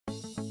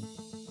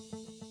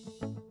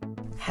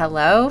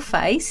Hello,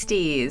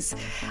 Feisties.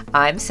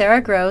 I'm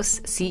Sarah Gross,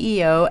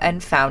 CEO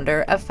and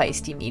founder of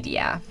Feisty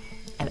Media.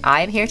 And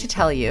I'm here to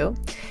tell you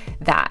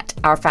that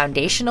our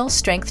foundational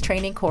strength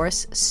training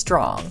course,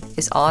 Strong,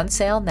 is on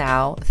sale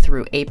now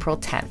through April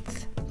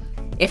 10th.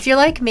 If you're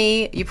like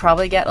me, you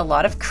probably get a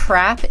lot of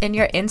crap in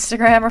your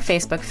Instagram or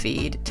Facebook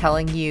feed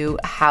telling you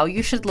how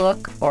you should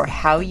look or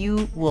how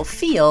you will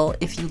feel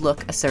if you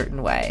look a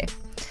certain way.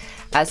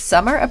 As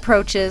summer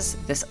approaches,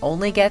 this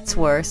only gets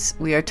worse.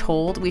 We are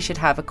told we should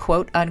have a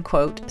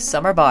quote-unquote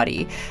summer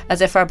body,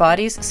 as if our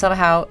bodies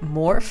somehow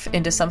morph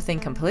into something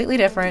completely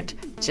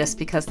different just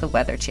because the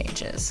weather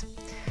changes.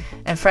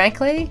 And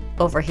frankly,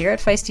 over here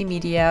at Feisty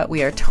Media,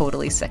 we are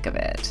totally sick of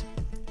it.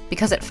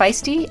 Because at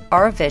Feisty,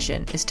 our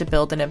vision is to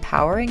build an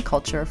empowering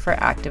culture for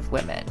active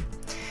women.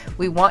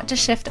 We want to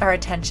shift our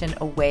attention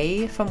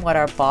away from what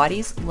our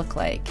bodies look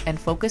like and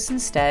focus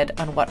instead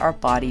on what our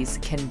bodies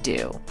can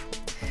do.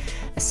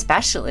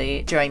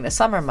 Especially during the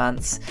summer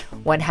months,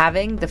 when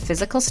having the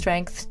physical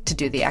strength to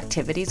do the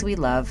activities we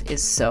love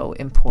is so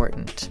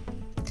important.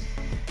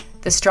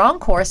 The Strong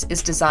course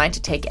is designed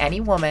to take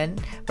any woman,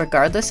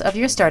 regardless of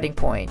your starting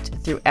point,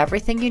 through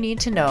everything you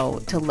need to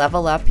know to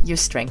level up your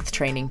strength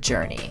training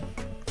journey.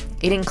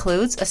 It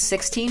includes a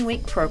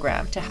 16-week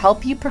program to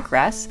help you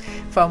progress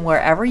from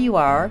wherever you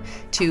are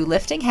to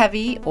lifting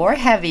heavy or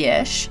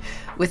heavy-ish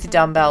with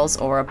dumbbells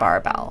or a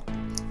barbell.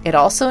 It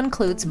also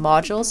includes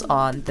modules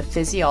on the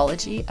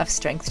physiology of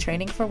strength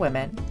training for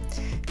women,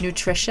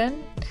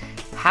 nutrition,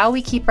 how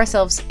we keep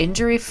ourselves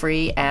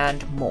injury-free,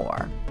 and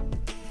more.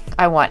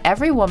 I want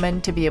every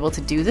woman to be able to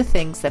do the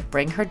things that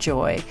bring her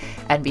joy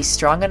and be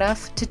strong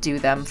enough to do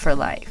them for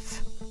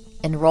life.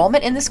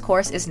 Enrollment in this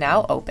course is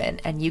now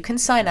open, and you can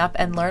sign up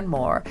and learn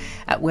more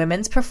at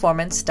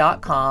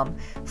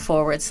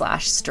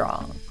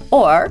womensperformance.com/strong.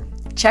 Or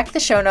check the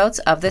show notes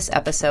of this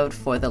episode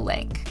for the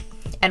link.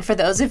 And for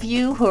those of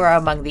you who are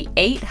among the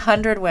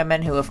 800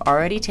 women who have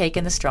already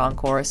taken the Strong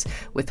course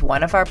with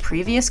one of our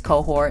previous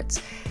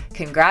cohorts,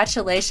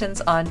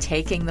 congratulations on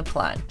taking the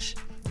plunge.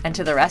 And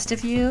to the rest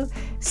of you,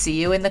 see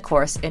you in the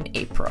course in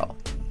April.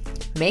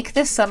 Make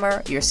this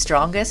summer your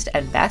strongest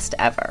and best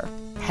ever.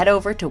 Head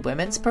over to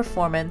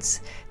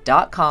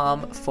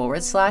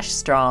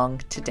womensperformance.com/strong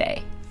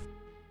today.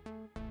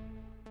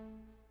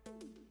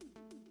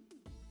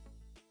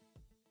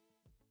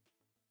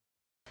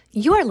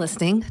 You are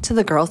listening to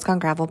the Girls Gone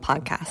Gravel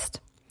podcast,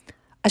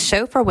 a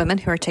show for women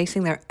who are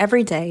chasing their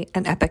everyday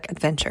and epic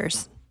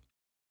adventures.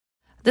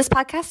 This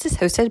podcast is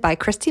hosted by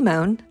Christy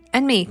Moan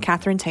and me,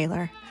 Katherine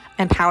Taylor,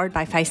 and powered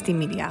by Feisty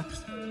Media.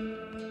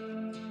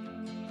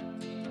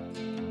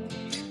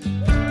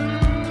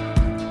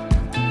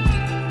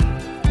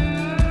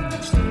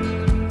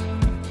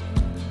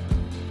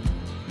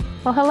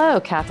 Well, hello,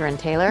 Katherine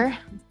Taylor.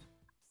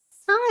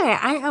 Hi,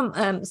 I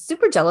am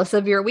super jealous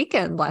of your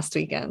weekend last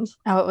weekend.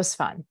 Oh, it was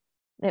fun.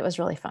 It was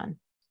really fun.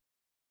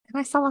 And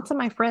I saw lots of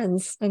my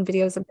friends in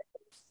videos.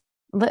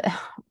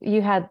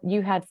 You had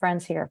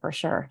friends here for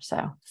sure.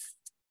 So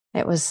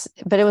it was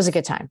a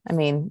good time. I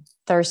mean,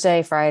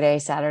 Thursday, Friday,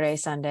 Saturday,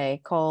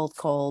 Sunday, cold,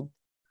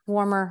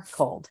 warmer,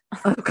 cold.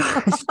 Oh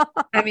gosh.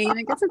 I mean,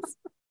 I guess it's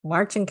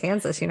March in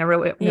Kansas. You never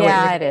know.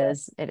 Yeah, it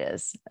is. It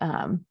is.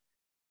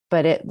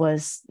 But it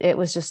was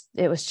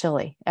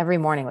chilly. Every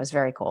morning was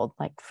very cold,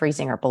 like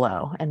freezing or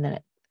below. And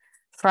then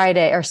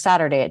Friday or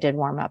Saturday, it did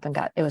warm up and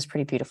it was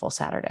pretty beautiful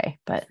Saturday,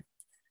 but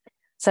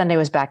Sunday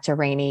was back to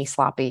rainy,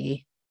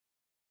 sloppy,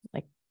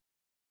 like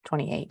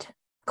 28,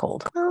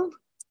 cold. Well,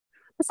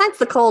 besides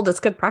the cold, it's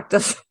good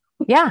practice.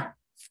 Yeah,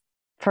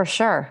 for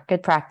sure.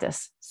 Good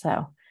practice.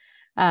 So,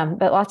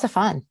 but lots of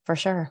fun for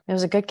sure. It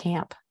was a good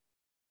camp.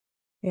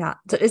 Yeah.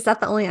 So is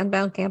that the only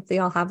Unbound camp that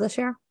y'all have this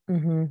year?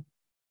 Mm-hmm.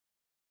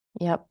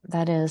 Yep,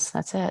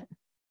 that's it.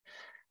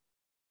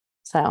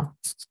 So,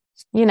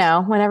 when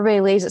everybody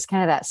leaves, it's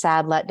kind of that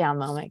sad letdown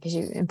moment because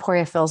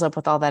Emporia fills up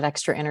with all that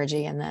extra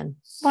energy and then,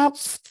 well,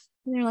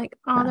 and you're like,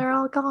 oh, they're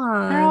all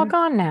gone. They're all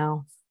gone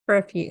now. For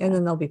a few, and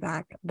then they'll be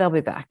back. They'll be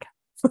back.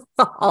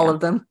 All of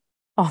them.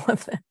 All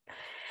of them.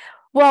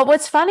 Well,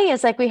 what's funny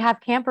is like we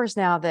have campers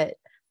now that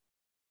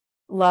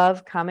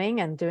love coming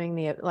and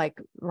doing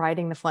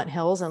riding the Flint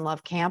Hills and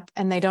love camp,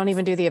 and they don't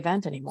even do the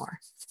event anymore.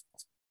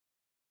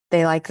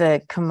 They like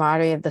the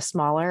camaraderie of the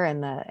smaller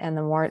and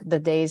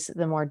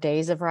the more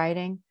days of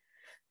riding.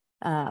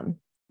 And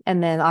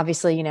then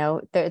obviously,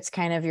 it's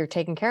kind of, you're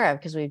taken care of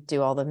because we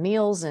do all the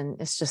meals and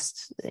it's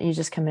just, you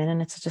just come in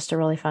and it's just a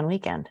really fun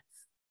weekend.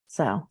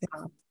 So.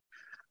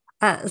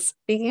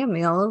 Speaking of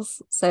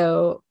meals,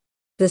 so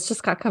this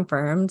just got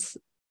confirmed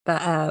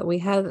that we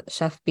have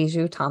Chef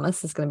Bijou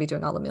Thomas is going to be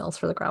doing all the meals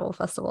for the Gravel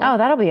Festival. Oh,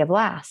 that'll be a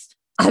blast.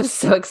 I'm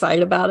so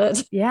excited about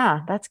it.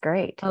 Yeah, that's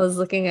great. I was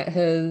looking at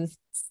his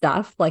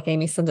stuff, like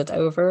Amy sent it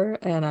over,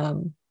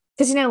 and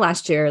because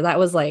last year that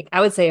was like,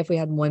 I would say if we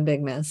had one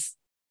big miss,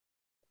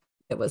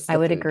 it was I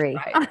would food, agree.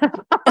 right?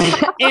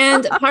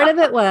 And part of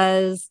it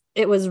was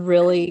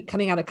really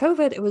coming out of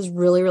COVID, it was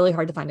really, really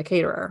hard to find a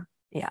caterer.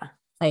 Yeah.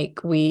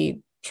 Like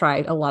we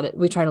tried a lot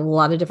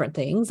of different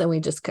things and we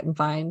just couldn't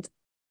find.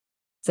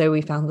 So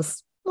we found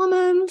this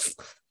woman.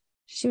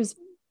 She was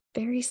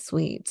very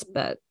sweet,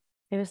 but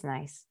it was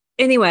nice.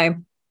 Anyway,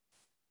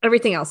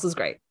 everything else was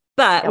great.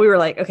 But we were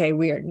like, okay,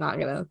 we are not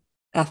going to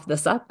F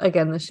this up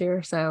again this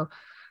year. So,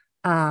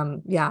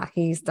 yeah,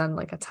 he's done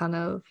like a ton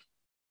of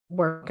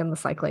work in the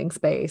cycling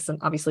space. And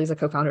obviously he's a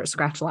co-founder at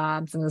Scratch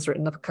Labs and has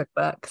written a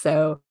cookbook.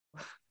 So,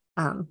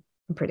 I'm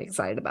pretty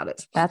excited about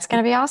it. That's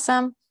going to be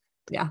awesome.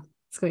 Yeah,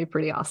 it's going to be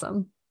pretty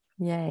awesome.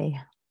 Yay.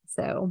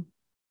 So,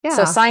 yeah.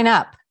 So sign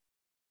up.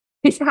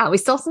 Yeah, we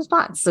still have some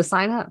spots. So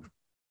sign up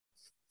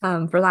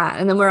for that.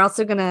 And then we're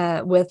also going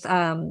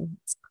to,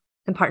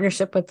 in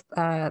partnership with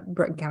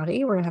Brooke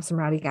Gowdy, we're gonna have some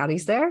Rowdy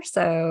Gowdies there.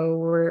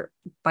 So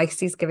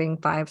Feisty's giving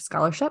 5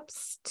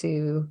 scholarships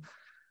to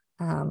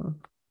so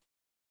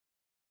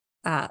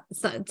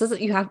it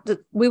doesn't you have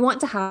to we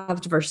want to have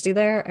diversity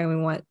there, and we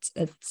want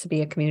it to be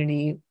a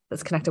community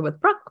that's connected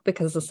with Brooke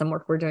because of some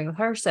work we're doing with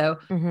her. So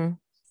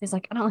he's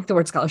like, I don't like the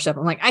word scholarship.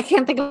 I'm like, I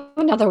can't think of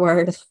another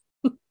word.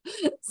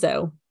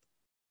 So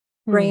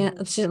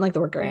grant, she didn't like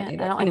the word grant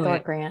either. I don't like the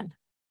word grant.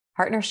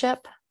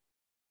 Partnership.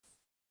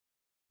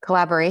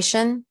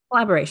 Collaboration.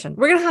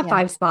 We're going to have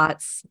 5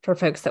 spots for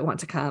folks that want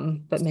to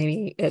come, but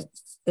maybe it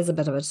is a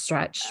bit of a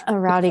stretch. A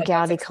Rowdy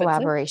Gowdy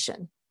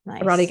collaboration.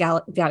 Nice. A Rowdy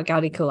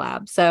Gowdy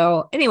collab.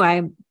 So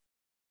anyway,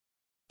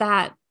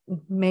 that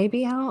may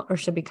be out or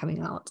should be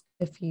coming out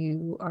if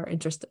you are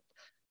interested.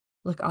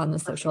 Look on the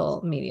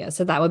social media.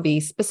 So that would be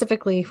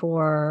specifically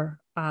for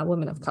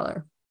women of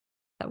color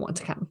that want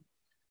to come.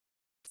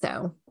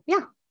 So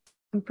yeah,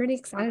 I'm pretty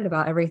excited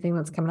about everything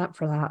that's coming up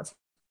for that.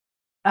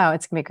 Oh,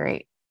 it's going to be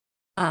great.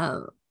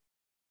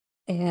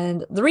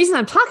 And the reason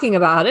I'm talking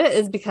about it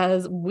is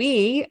because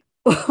we're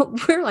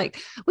like,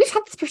 we've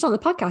had this person on the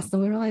podcast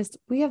and we realized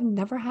we have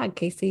never had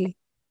Casey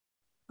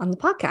on the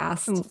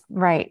podcast.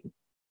 Right.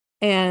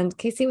 And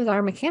Casey was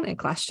our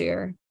mechanic last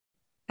year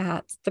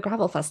at the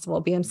gravel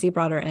festival. BMC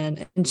brought her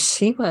in and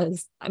she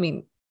was, I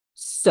mean,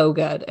 so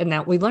good. And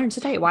now we learned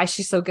today why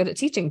she's so good at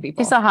teaching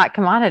people. She's a hot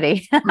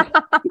commodity.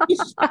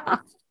 Yeah.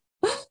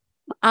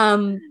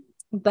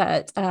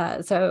 But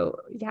so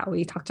yeah,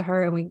 we talked to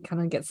her and we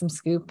kind of get some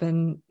scoop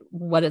and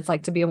what it's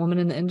like to be a woman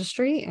in the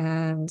industry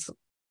and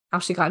how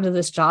she got into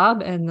this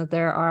job, and that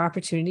there are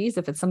opportunities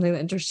if it's something that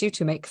interests you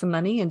to make some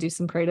money and do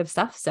some creative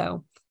stuff.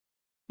 So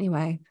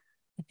anyway,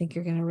 I think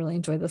you're going to really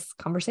enjoy this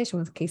conversation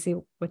with Casey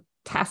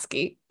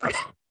Wytaske.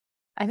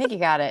 I think you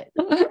got it.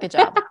 Good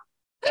job.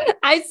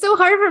 It's so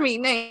hard for me.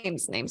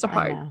 Names are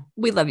hard.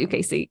 We love you,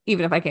 Casey,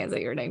 even if I can't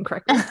say your name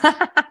correctly.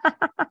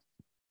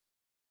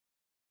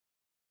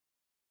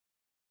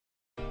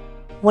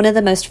 One of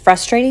the most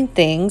frustrating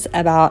things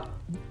about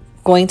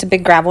going to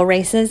big gravel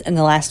races in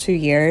the last few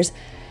years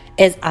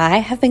is I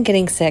have been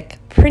getting sick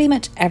pretty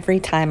much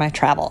every time I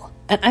travel.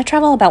 And I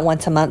travel about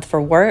once a month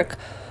for work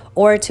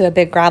or to a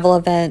big gravel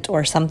event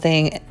or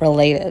something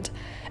related.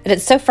 And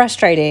it's so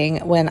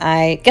frustrating when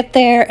I get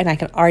there and I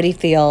can already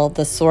feel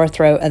the sore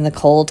throat and the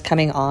cold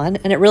coming on.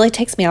 And it really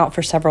takes me out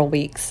for several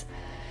weeks.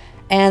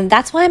 And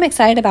that's why I'm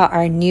excited about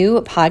our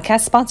new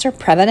podcast sponsor,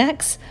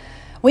 Previnex.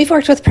 We've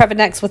worked with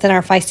Previnex within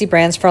our Feisty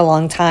brands for a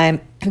long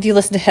time. If you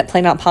listen to Hit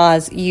Play Not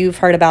Pause, you've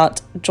heard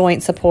about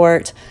joint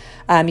support.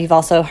 You've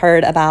also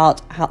heard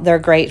about how they're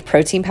great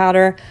protein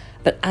powder.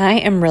 But I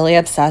am really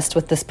obsessed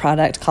with this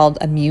product called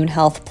Immune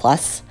Health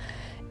Plus.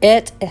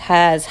 It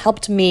has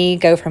helped me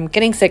go from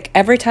getting sick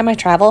every time I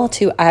travel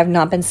to I have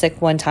not been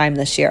sick one time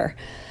this year.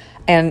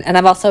 And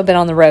I've also been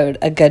on the road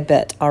a good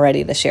bit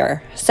already this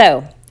year.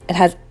 So it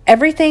has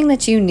everything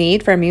that you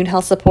need for immune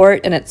health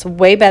support, and it's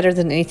way better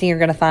than anything you're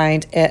going to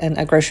find in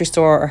a grocery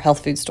store or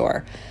health food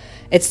store.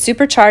 It's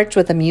supercharged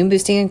with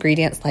immune-boosting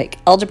ingredients like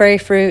elderberry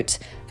fruit,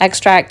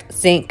 extract,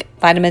 zinc,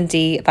 vitamin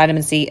D,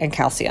 vitamin C, and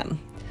calcium.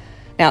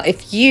 Now,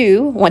 if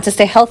you want to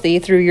stay healthy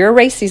through your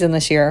race season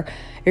this year,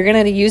 you're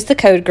going to use the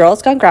code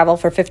Girls Gone Gravel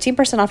for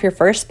 15% off your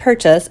first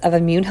purchase of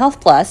Immune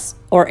Health Plus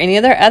or any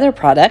of their other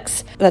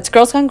products. That's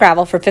Girls Gone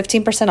Gravel for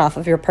 15% off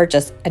of your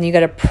purchase, and you go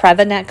to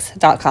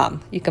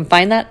Previnex.com. You can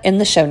find that in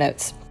the show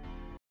notes.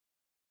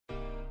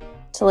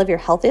 To live your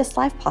healthiest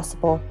life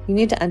possible, you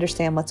need to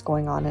understand what's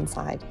going on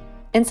inside.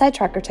 Inside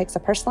Tracker takes a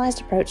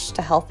personalized approach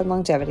to health and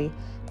longevity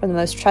from the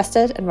most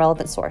trusted and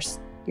relevant source,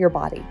 your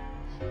body.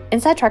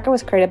 Inside Tracker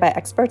was created by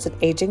experts in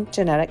aging,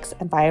 genetics,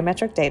 and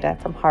biometric data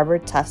from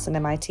Harvard, Tufts, and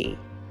MIT.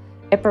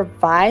 It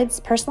provides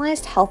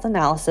personalized health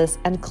analysis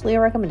and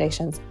clear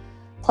recommendations,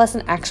 plus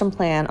an action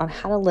plan on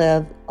how to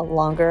live a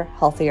longer,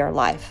 healthier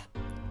life.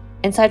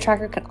 Inside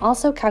Tracker can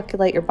also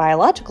calculate your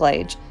biological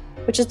age,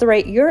 which is the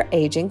rate you're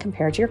aging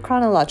compared to your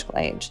chronological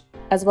age,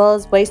 as well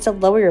as ways to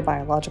lower your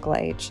biological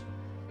age.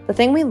 The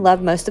thing we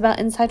love most about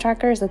Inside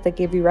Tracker is that they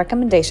give you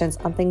recommendations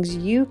on things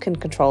you can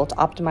control to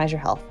optimize your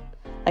health,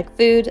 like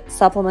food,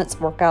 supplements,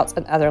 workouts,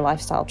 and other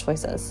lifestyle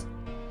choices.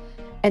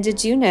 And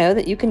did you know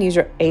that you can use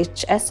your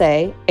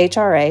HSA,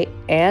 HRA,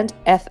 and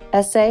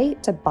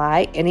FSA to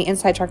buy any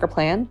Inside Tracker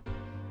plan?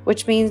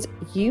 Which means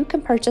you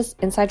can purchase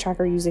Inside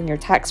Tracker using your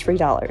tax-free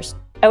dollars.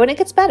 Oh, and it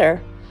gets better.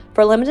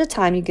 For a limited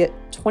time, you get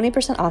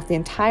 20% off the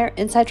entire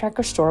Inside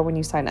Tracker store when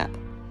you sign up.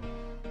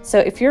 So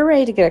if you're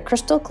ready to get a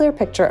crystal clear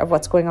picture of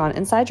what's going on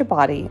inside your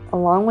body,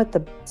 along with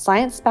the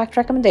science-backed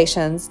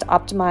recommendations to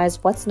optimize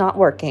what's not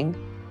working,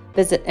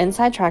 visit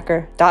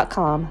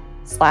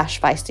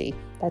insidetracker.com/feisty.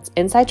 That's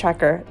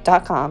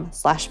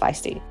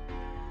insidetracker.com/feisty.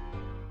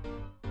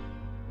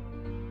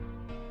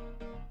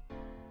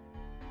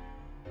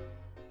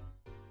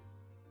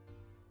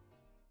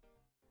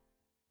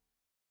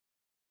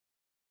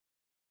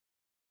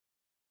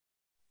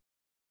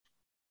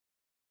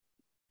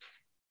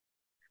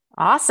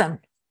 Awesome.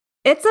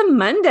 It's a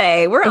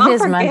Monday. We're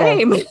on our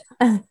game.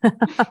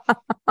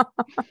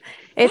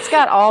 It's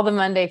got all the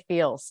Monday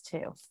feels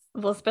too.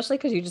 Well, especially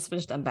because you just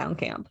finished Unbound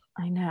camp.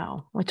 I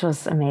know, which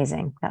was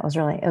amazing. It was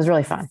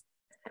really fun.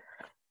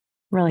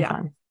 Really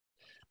fun.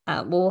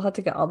 We'll have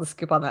to get all the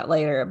scoop on that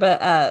later.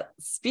 But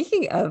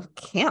speaking of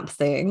camp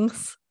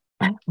things,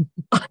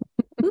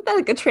 isn't that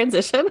a good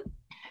transition?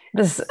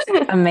 This is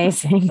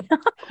amazing.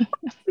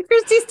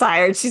 Christy's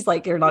tired. She's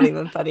like, you're not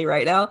even funny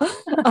right now.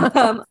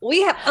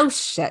 We have, oh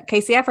shit,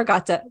 Casey, I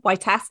forgot to,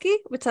 Wytaske?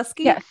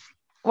 Yes,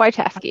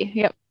 Wytaske.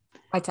 Yep.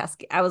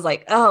 Wytaske. I was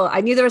like, oh, I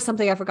knew there was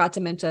something I forgot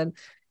to mention at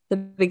the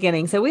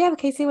beginning. So we have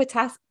Casey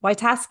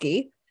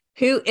Wytaske,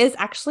 who is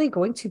actually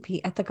going to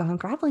be at the Gone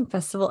Graveling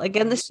Festival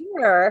again this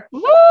year.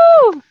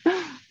 Woo!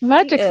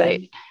 Much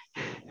excited.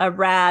 A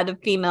rad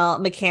female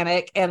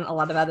mechanic and a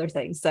lot of other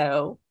things.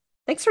 So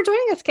thanks for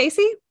joining us,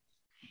 Casey.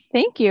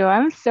 Thank you.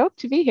 I'm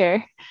stoked to be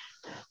here.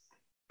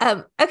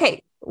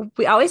 Okay.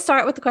 We always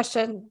start with the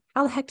question,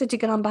 how the heck did you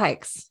get on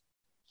bikes?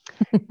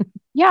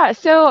 Yeah.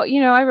 So,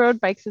 I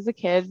rode bikes as a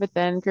kid, but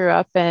then grew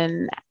up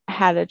and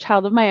had a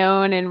child of my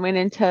own and went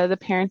into the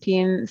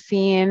parenting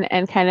scene,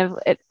 and kind of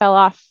it fell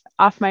off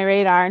my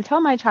radar until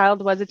my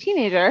child was a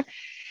teenager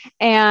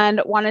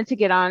and wanted to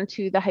get on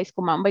to the high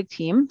school mountain bike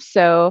team.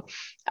 So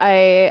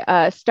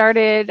I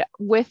started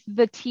with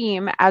the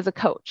team as a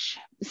coach.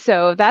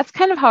 So that's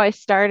kind of how I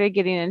started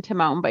getting into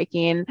mountain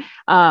biking,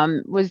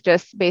 was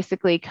just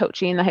basically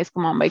coaching the high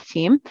school mountain bike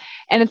team.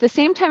 And at the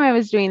same time I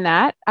was doing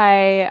that,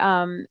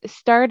 I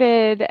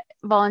started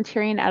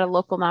volunteering at a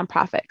local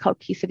nonprofit called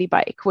Key City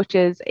Bike, which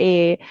is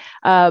a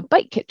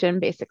bike kitchen,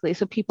 basically.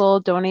 So people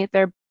donate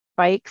their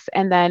bikes,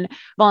 and then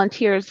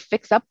volunteers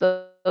fix up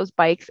those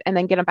bikes and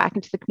then get them back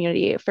into the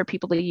community for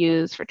people to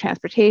use for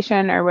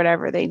transportation or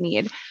whatever they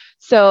need.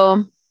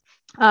 So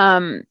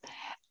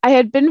I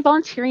had been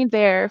volunteering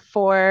there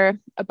for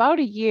about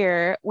a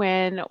year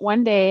when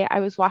one day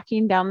I was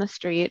walking down the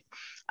street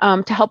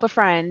to help a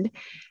friend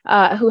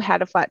who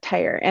had a flat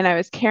tire, and I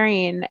was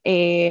carrying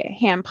a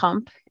hand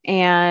pump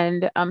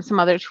and some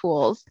other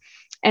tools.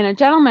 And a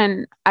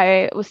gentleman,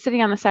 I was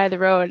sitting on the side of the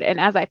road, and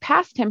as I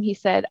passed him, he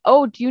said,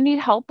 "Oh, do you need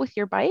help with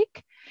your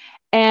bike?"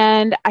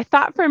 And I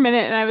thought for a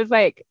minute, and I was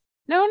like,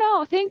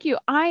 no, thank you.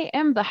 I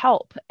am the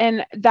help.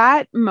 And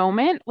that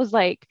moment was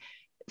like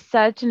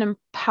such an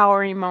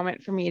empowering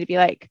moment for me to be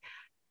like,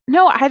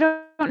 no, I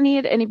don't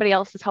need anybody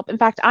else's help. In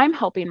fact, I'm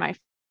helping my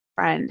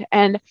friend.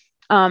 And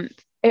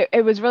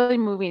it was really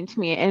moving to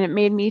me. And it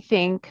made me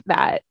think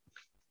that,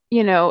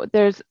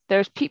 there's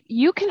people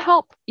you can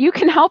help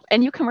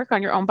and you can work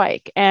on your own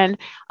bike. And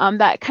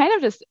that kind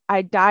of just,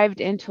 I dived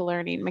into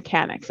learning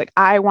mechanics. Like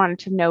I wanted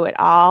to know it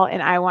all,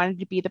 and I wanted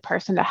to be the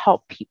person to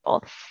help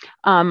people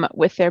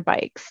with their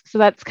bikes. So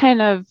that's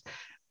kind of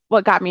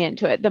what got me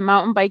into it, the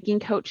mountain biking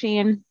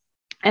coaching,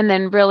 and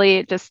then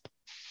really just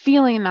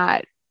feeling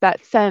that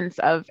sense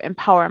of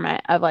empowerment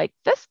of like,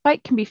 this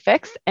bike can be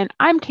fixed and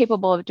I'm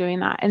capable of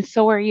doing that. And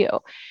so are you.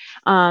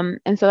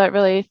 And so that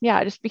really,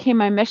 it just became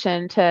my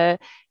mission to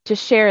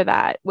share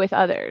that with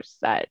others,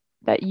 that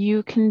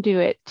you can do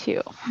it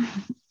too.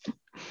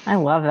 I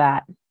love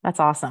that. That's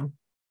awesome.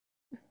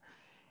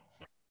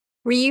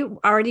 Were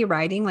you already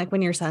riding like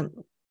when your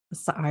son,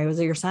 was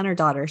it your son or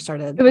daughter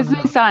started? It was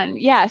my son.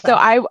 Yeah. So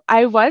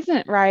I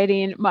wasn't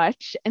riding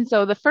much. And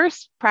so the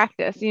first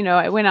practice,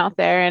 I went out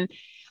there and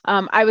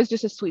I was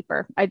just a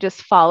sweeper. I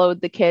just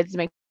followed the kids,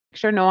 make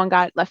sure no one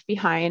got left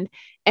behind.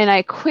 And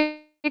I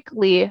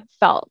quickly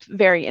felt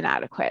very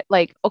inadequate.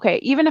 Like, okay,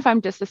 even if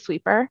I'm just a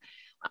sweeper,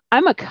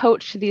 I'm a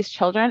coach to these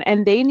children,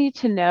 and they need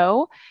to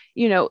know,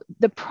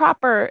 the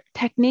proper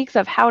techniques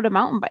of how to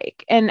mountain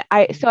bike. And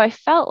so I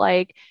felt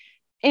like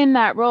in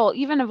that role,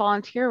 even a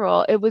volunteer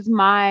role, it was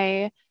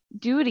my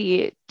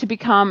duty to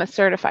become a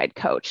certified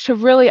coach, to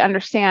really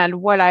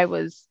understand what I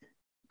was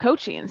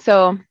coaching.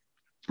 So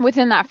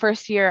within that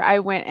first year, I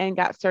went and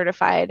got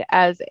certified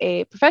as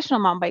a professional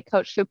mountain bike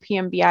coach through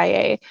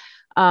PMBIA.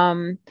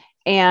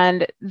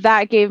 And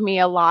that gave me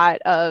a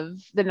lot of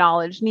the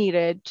knowledge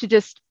needed to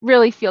just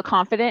really feel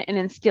confident in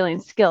instilling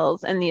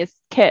skills in these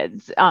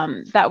kids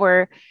that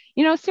were,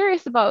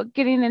 serious about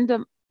getting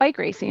into bike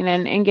racing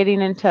and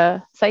getting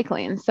into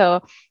cycling.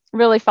 So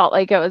really felt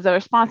like it was a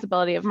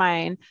responsibility of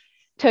mine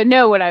to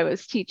know what I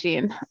was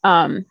teaching.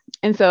 And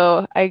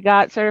so I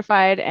got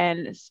certified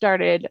and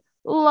started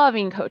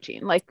loving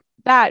coaching. Like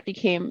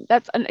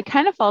it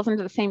kind of falls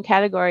into the same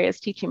category as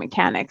teaching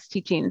mechanics,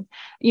 teaching,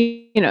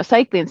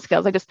 cycling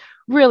skills. I just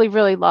really,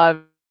 really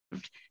loved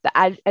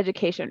the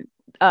education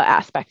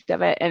aspect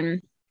of it.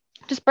 And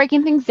just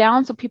breaking things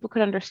down so people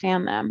could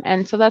understand them.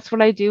 And so that's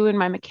what I do in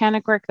my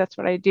mechanic work. That's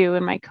what I do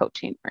in my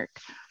coaching work.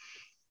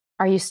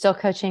 Are you still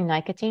coaching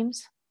NICA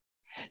teams?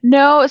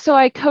 No, so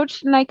I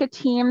coached NICA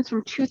teams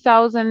from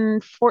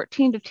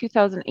 2014 to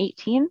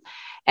 2018.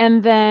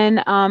 And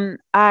then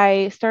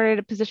I started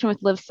a position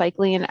with Live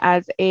Cycling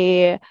as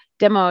a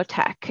demo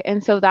tech.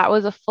 And so that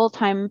was a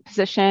full-time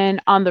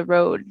position on the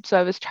road. So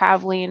I was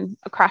traveling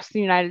across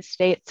the United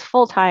States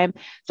full-time.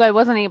 So I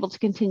wasn't able to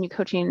continue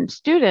coaching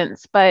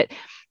students, but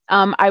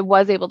I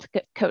was able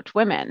to coach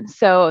women.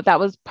 So that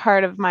was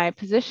part of my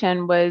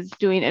position, was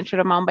doing intro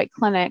to mountain bike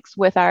clinics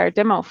with our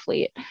demo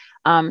fleet,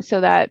 so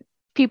that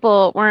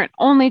people weren't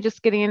only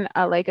just getting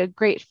a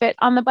great fit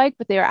on the bike,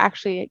 but they were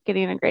actually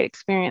getting a great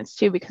experience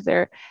too, because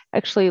they're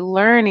actually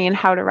learning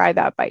how to ride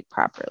that bike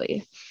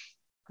properly.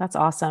 That's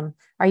awesome.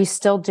 Are you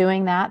still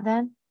doing that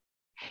then?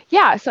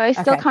 Yeah, so I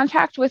still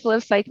contract with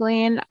Live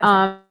Cycling,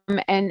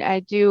 and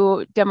I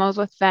do demos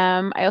with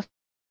them. I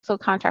also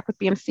contract with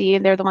BMC,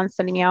 and they're the ones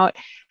sending me out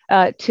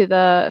to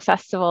the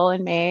festival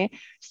in May.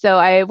 So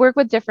I work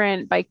with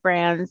different bike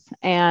brands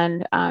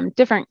and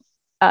different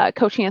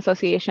coaching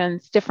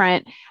associations,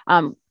 different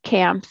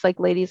camps like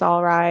Ladies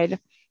All Ride.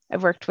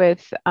 I've worked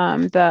with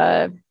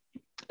the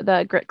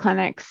grit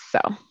clinics. So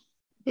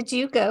did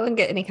you go and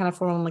get any kind of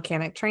formal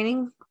mechanic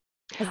training?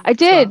 I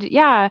did.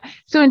 Yeah.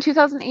 So in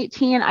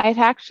 2018, I had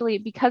actually,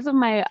 because of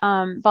my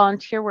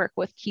volunteer work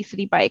with Key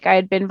City Bike, I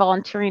had been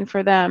volunteering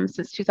for them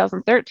since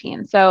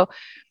 2013. So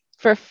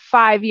for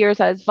 5 years,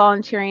 I was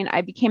volunteering.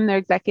 I became their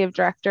executive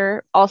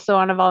director, also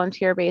on a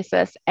volunteer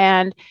basis.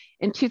 And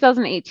in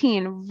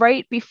 2018,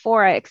 right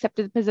before I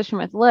accepted the position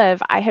with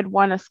Liv, I had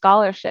won a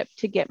scholarship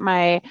to get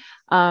my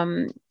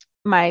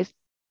my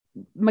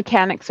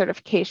mechanic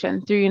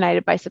certification through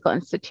United Bicycle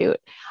Institute.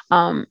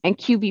 And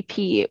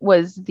QBP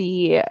was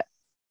the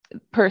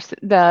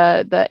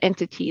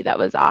entity that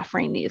was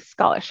offering these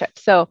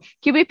scholarships. So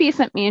QBP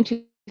sent me in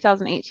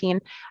 2018.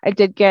 I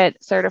did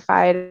get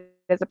certified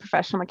as a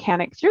professional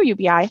mechanic through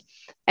UBI.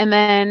 And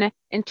then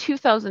in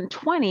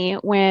 2020,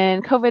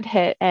 when COVID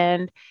hit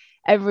and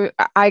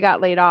I got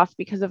laid off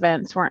because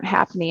events weren't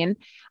happening,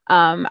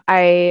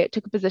 I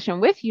took a position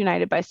with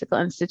United Bicycle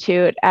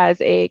Institute as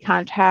a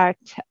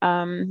contract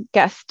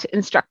guest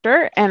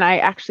instructor, and I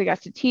actually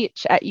got to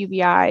teach at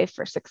UBI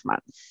for 6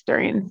 months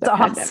during the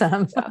pandemic.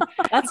 Awesome. So,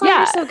 that's why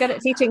you're so good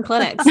at teaching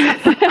clinics.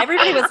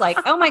 Everybody was like,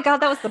 "Oh my God,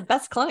 that was the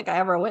best clinic I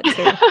ever went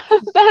to."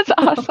 That's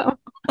awesome.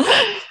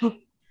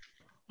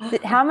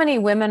 How many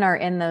women are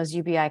in those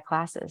UBI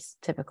classes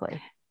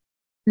typically?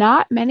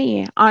 Not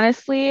many,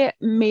 honestly,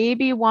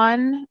 maybe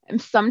one,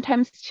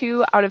 sometimes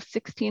two out of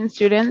 16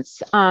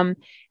 students. And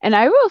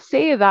I will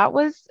say that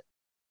was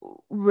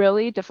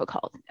really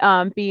difficult,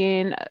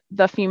 being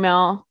the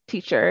female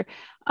teacher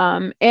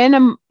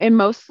in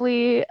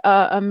mostly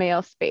a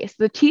male space.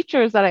 The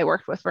teachers that I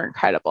worked with were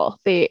incredible.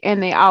 They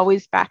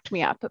always backed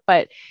me up,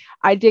 but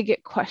I did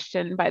get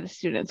questioned by the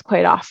students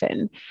quite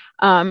often.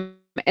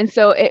 And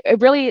so it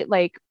really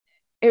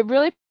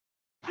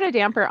put a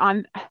damper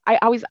on.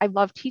 I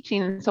love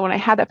teaching. So when I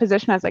had that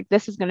position, I was like,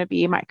 this is going to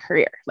be my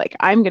career. Like,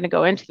 I'm going to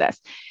go into this.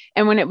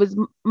 And when it was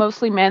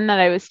mostly men that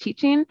I was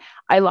teaching,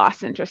 I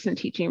lost interest in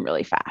teaching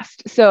really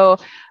fast. So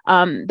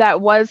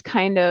that was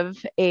kind of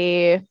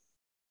a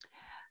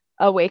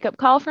wake-up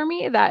call for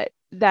me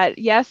that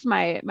yes,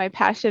 my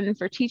passion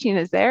for teaching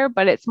is there,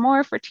 but it's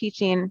more for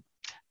teaching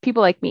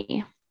people like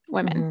me,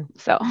 women. Mm-hmm.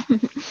 So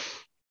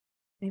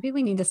maybe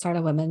we need to start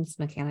a women's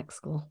mechanic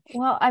school.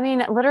 Well, I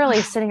mean, literally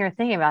sitting here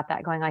thinking about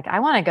that, going like, I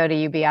want to go to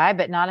UBI,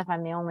 but not if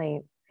I'm the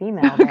only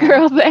female there.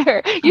 Girl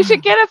there. You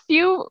should get a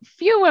few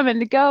women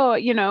to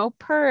go,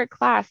 per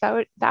class.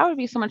 That would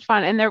be so much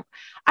fun. And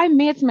I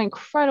made some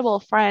incredible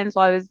friends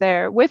while I was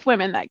there with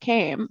women that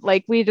came.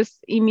 Like, we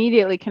just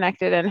immediately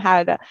connected and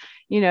had,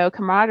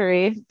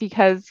 camaraderie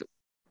because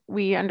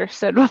we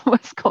understood what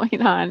was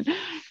going on.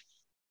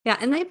 Yeah.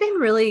 And they've been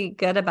really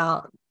good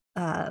about,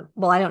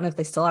 well, I don't know if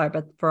they still are,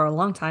 but for a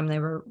long time, they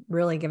were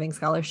really giving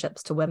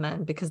scholarships to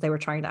women because they were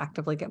trying to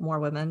actively get more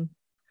women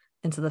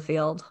into the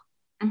field.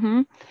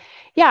 Mm-hmm.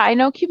 Yeah, I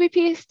know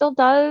QBP still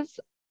does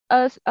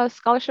a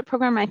scholarship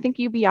program. I think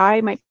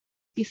UBI might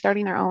be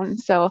starting their own.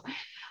 So,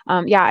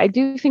 yeah, I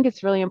do think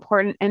it's really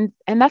important. And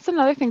that's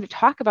another thing to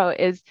talk about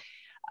is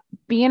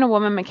being a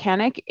woman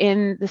mechanic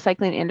in the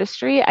cycling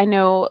industry. I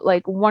know,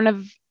 like, one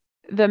of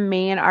the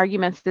main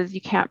arguments is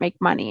you can't make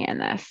money in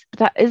this, but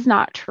that is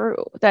not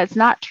true. That's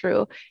not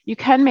true. You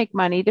can make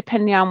money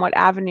depending on what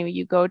avenue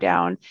you go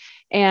down.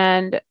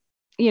 And,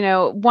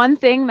 one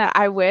thing that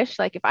I wish,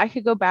 like, if I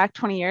could go back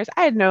 20 years,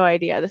 I had no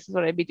idea this is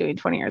what I'd be doing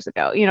 20 years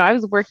ago. I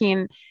was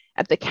working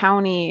at the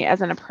county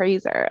as an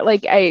appraiser.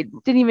 Like, I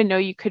didn't even know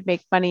you could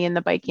make money in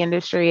the bike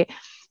industry.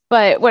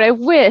 But what I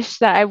wish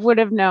that I would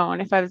have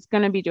known if I was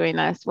going to be doing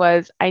this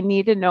was I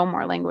need to know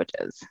more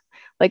languages.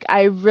 Like,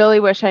 I really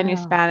wish I knew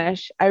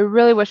Spanish. I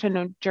really wish I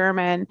knew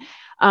German,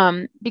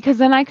 because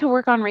then I could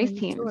work on race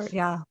teams. Sure.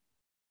 Yeah.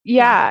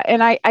 Yeah.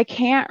 And I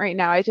can't right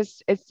now.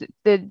 It's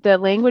the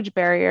language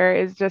barrier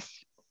is just,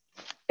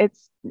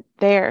 it's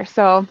there.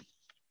 So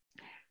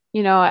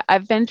you know,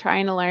 I've been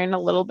trying to learn a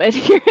little bit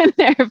here and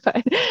there,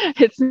 but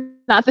it's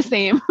not the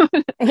same.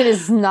 It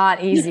is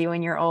not easy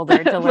when you're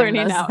older to learn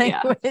Learning those out,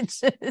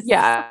 languages.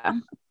 yeah.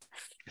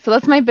 So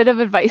that's my bit of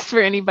advice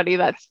for anybody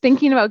that's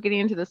thinking about getting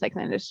into the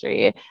cycling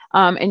industry,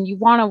 and you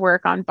want to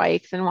work on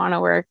bikes and want to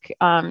work,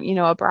 you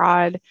know,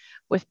 abroad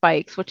with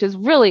bikes, which is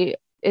really,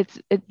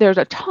 there's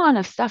a ton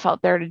of stuff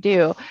out there to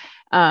do.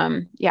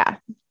 Yeah,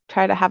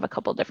 try to have a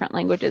couple different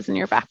languages in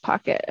your back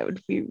pocket. It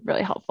would be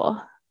really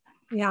helpful.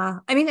 Yeah.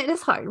 I mean, it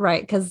is hard,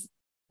 right? Because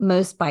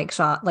most bike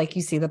shop, like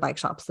you see the bike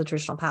shops, the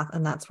traditional path,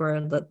 and that's where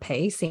the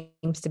pay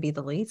seems to be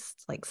the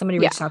least. Like somebody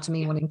Yeah. reached out to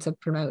me wanting to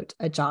promote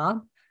a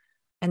job,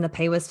 and the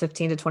pay was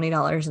 $15 to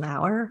 $20 an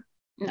hour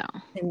No.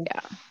 in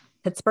Yeah.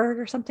 Pittsburgh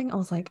or something. I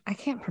was like, I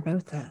can't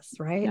promote this,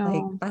 right? No.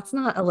 Like that's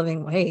not a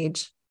living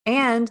wage.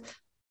 And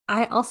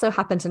I also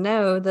happen to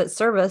know that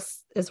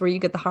service is where you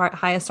get the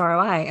highest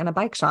ROI in a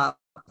bike shop.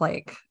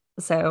 Like,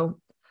 so,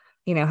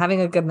 you know,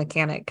 having a good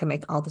mechanic can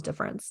make all the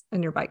difference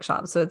in your bike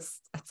shop. So it's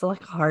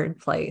like a hard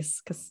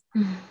place because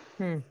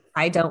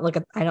I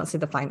don't see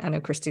the fine. I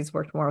know Christy's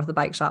worked more with the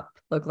bike shop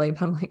locally,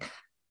 but I'm like,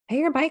 pay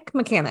your bike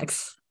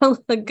mechanics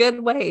a good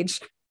wage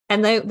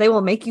and they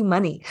will make you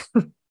money.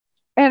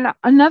 And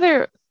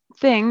another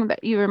thing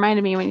that you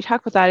reminded me when you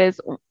talk about that is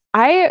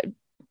I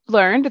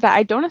learned that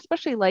I don't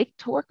especially like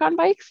to work on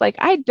bikes. Like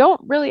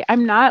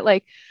I'm not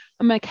like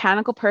a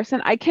mechanical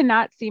person. I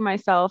cannot see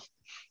myself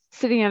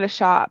sitting at a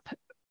shop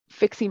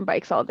fixing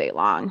bikes all day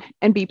long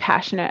and be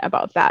passionate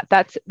about that.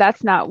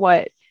 That's not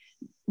what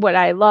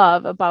I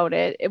love about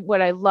it.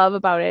 What I love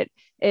about it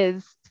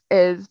is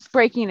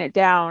breaking it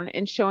down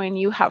and showing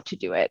you how to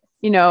do it,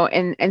 you know,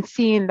 and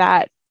seeing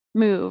that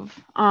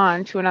move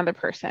on to another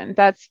person.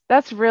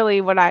 That's really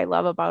what I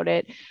love about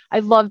it. I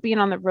love being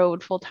on the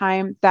road full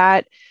time.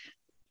 That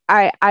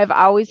I've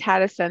always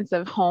had a sense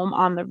of home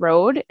on the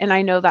road. And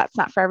I know that's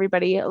not for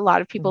everybody. A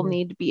lot of people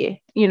need to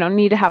be, you know,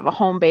 need to have a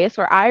home base,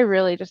 where I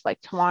really just like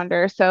to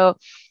wander. So,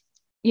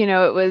 you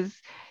know, it was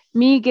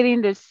me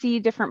getting to see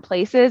different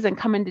places and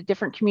come into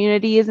different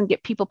communities and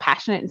get people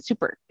passionate and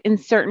super in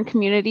certain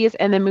communities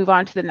and then move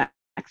on to the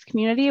next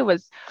community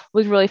was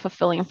really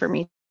fulfilling for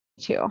me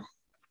too.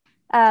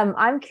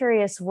 I'm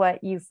curious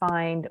what you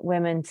find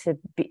women to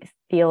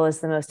feel is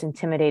the most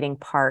intimidating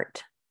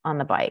part on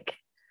the bike.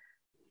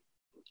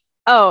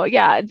 Oh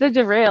yeah, the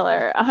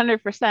derailleur,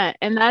 100%.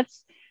 And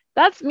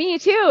that's me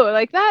too.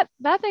 Like that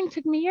thing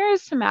took me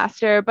years to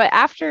master, but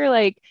after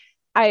like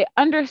I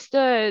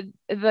understood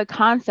the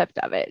concept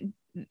of it,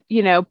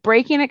 you know,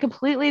 breaking it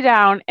completely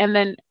down and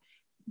then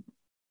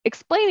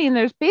explaining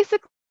there's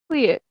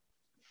basically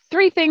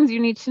 3 things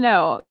you need to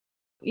know.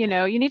 You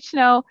know, you need to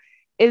know,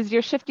 is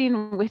you're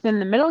shifting within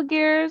the middle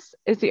gears?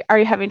 Are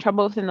you having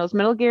trouble within those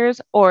middle gears,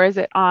 or is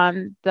it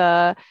on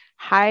the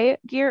high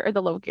gear or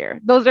the low gear?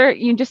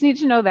 You just need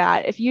to know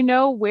that. If you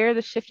know where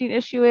the shifting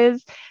issue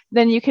is,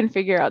 then you can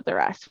figure out the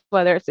rest,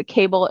 whether it's a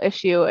cable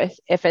issue,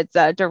 if it's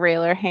a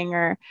derailleur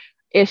hanger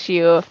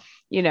issue,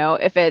 you know,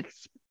 if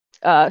it's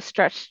a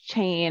stretched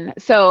chain.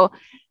 So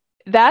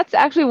that's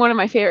actually one of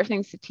my favorite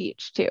things to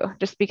teach too,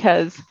 just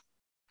because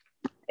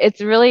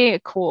it's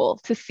really cool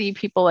to see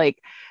people like,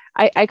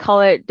 I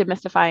call it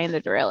demystifying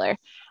the derailleur.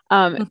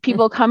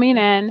 People coming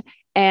in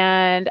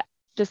and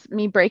just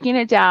me breaking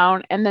it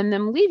down and then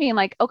them leaving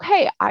like,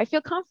 okay, I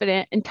feel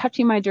confident in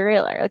touching my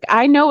derailleur. Like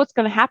I know what's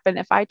going to happen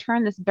if I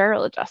turn this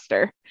barrel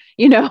adjuster,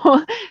 you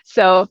know?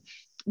 So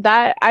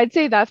that I'd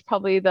say that's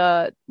probably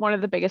one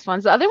of the biggest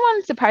ones. The other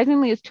one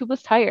surprisingly is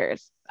tubeless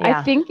tires. Yeah.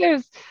 I think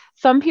there's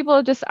some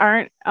people just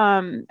aren't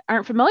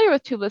familiar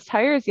with tubeless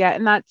tires yet,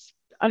 and that's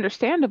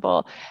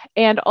understandable.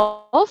 And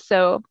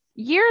also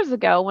years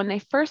ago when they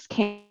first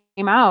came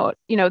out,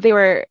 you know, they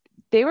were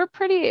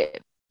pretty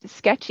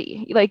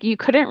sketchy. Like you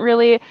couldn't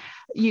really,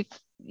 you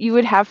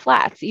would have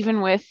flats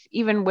even with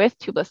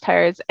tubeless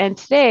tires. And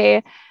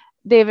today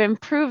they've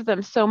improved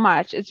them so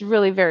much. It's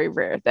really very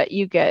rare that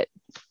you get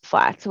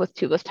flats with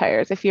tubeless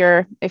tires if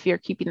you're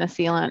keeping the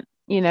sealant,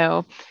 you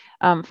know,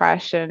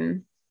 fresh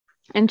and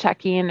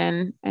checking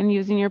and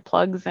using your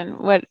plugs and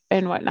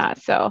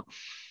whatnot. So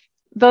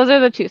those are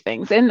the 2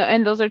 things.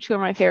 And those are 2 of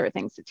my favorite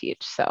things to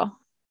teach. So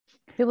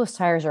tubeless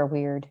tires are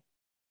weird.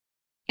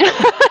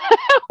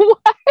 What?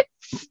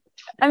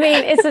 I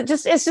mean,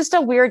 it's just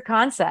a weird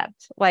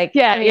concept. Like,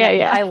 yeah, I mean,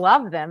 yeah. I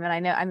love them. And I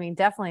know, I mean,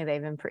 definitely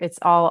they've improved. It's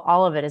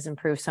all of it has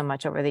improved so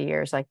much over the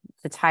years, like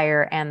the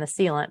tire and the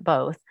sealant,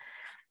 both.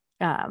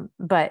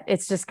 But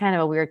it's just kind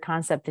of a weird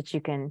concept that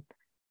you can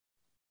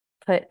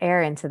put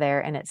air into there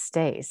and it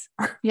stays.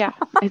 Yeah,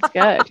 it's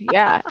good.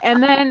 Yeah.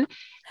 And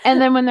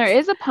then when there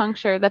is a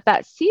puncture, that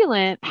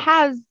sealant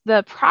has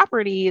the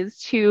properties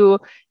to,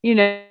 you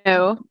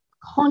know,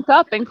 clunk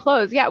up and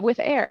close. Yeah, with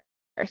air.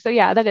 So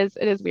yeah, it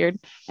is weird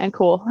and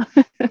cool.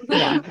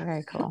 Yeah,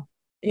 very cool.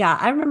 Yeah,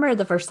 I remember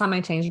the first time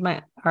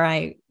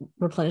I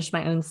replenished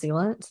my own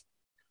sealant.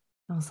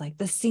 I was like,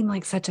 this seemed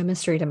like such a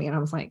mystery to me. And I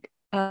was like,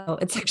 oh,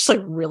 it's actually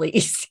really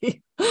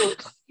easy.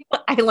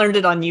 I learned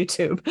it on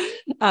YouTube.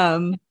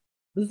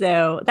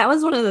 So that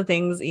was one of the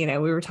things, you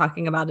know, we were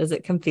talking about, is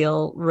it can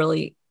feel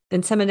really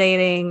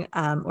intimidating,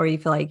 or you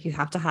feel like you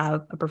have to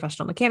have a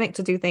professional mechanic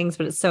to do things,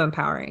 but it's so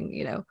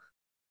empowering,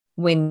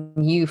 when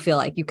you feel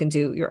like you can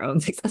do your own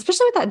things,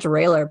 especially with that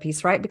derailleur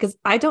piece, right? Because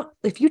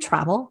if you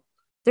travel,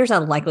 there's a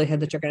likelihood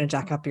that you're going to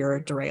jack up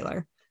your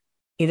derailleur.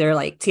 Either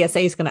like TSA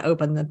is going to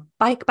open the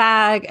bike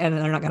bag and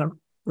they're not going to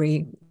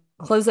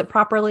close it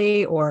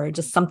properly, or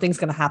just something's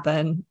going to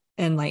happen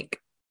in like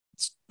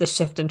the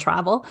shift in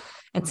travel.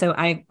 And so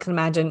I can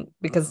imagine,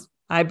 because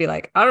I'd be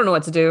like, I don't know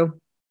what to do,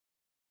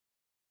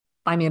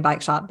 buy me a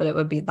bike shop, but that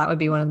would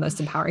be one of the most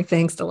empowering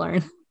things to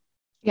learn.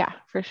 Yeah,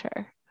 for sure.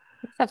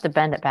 You just have to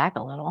bend it back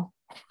a little.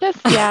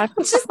 Just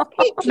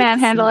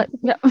manhandle it.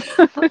 Yeah.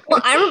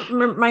 Well, I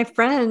remember my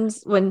friend,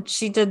 when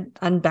she did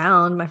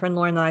Unbound, my friend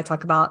Lauren that I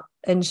talk about,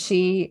 and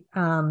she,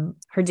 her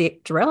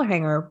derailleur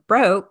hanger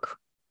broke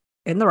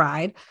in the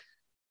ride.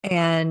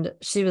 And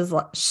she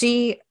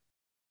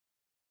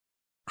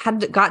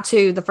had got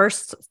to the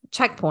first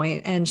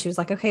checkpoint and she was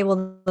like, okay,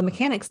 well, the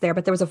mechanic's there,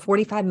 but there was a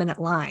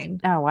 45-minute line.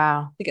 Oh,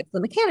 wow. To get to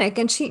the mechanic.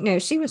 And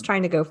she was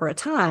trying to go for a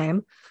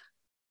time.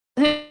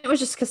 And it was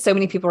just because so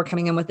many people were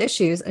coming in with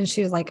issues, and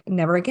she was like,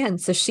 never again.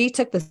 So she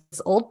took this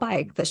old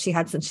bike that she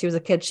had since she was a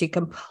kid. She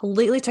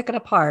completely took it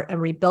apart and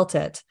rebuilt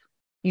it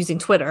using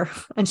Twitter.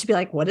 And she'd be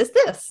like, what is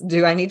this?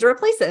 Do I need to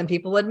replace it? And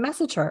people would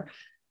message her.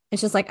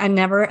 It's just like, I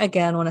never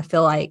again want to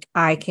feel like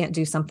I can't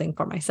do something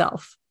for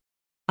myself.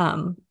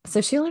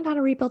 So she learned how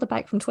to rebuild a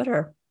bike from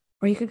Twitter,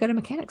 or you could go to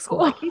mechanic school.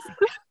 Like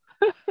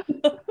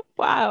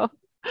Wow.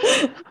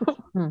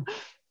 I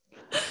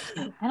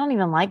don't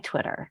even like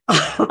Twitter.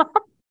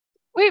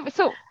 Wait,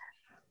 so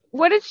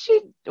what did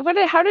she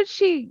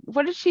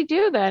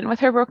do then with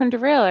her broken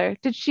derailleur?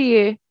 Did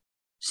she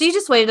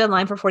just waited in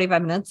line for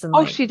 45 minutes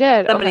and she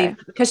did. Okay.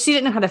 Because she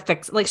didn't know how to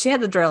fix, like, she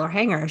had the derailleur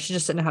hanger, she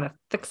just didn't know how to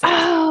fix it.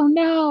 Oh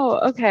no.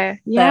 Okay.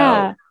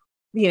 Yeah.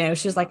 So,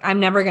 she was like, I'm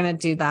never going to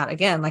do that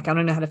again. Like, I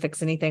don't know how to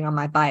fix anything on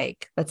my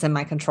bike that's in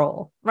my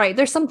control. Right.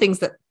 There's some things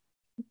that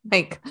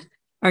like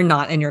are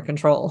not in your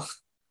control.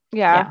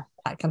 Yeah.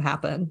 That can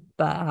happen.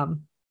 But,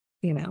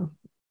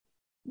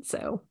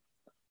 so.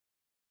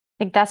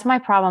 I think that's my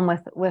problem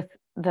with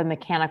the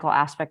mechanical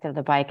aspect of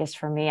the bike. Is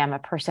for me, I'm a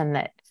person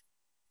that,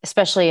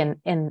 especially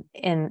in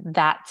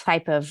that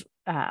type of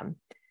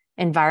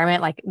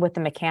environment, like with the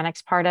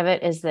mechanics part of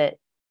it, is that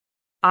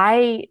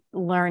I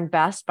learn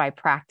best by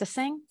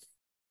practicing.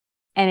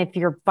 And if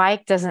your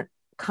bike doesn't,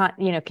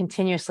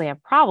 continuously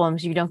have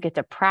problems, you don't get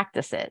to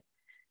practice it.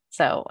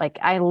 So like,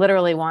 I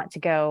literally want to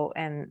go,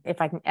 and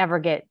if I can ever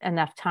get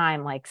enough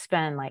time, like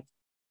spend like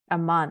a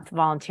month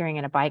volunteering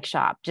in a bike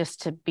shop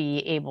just to be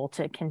able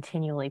to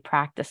continually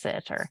practice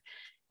it. Or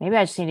maybe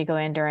I just need to go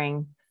in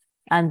during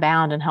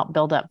Unbound and help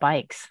build up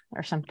bikes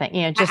or something.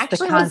 Just the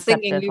concept. I was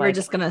thinking you were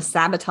just going to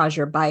sabotage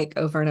your bike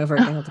over and over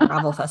again at the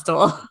gravel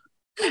festival.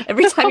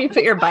 Every time you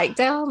put your bike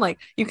down, like,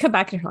 you come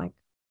back and you're like,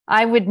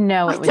 I would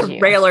know it was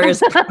you. Derailleur is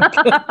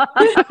broken.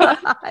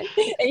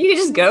 And you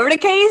just go over to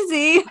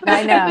Casey.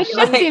 I know. The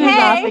shifting is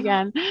off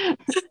again.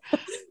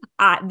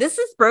 This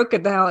is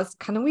broken now. It's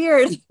kind of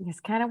weird. It's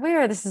kind of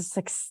weird. This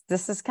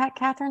has got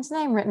Catherine's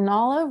name written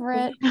all over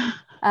it.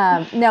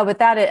 No, but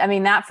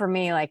that for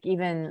me, like,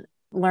 even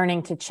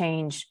learning to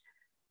change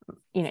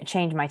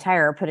my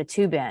tire or put a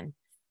tube in,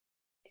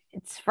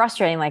 it's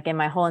frustrating. Like, in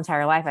my whole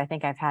entire life, I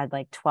think I've had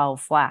like 12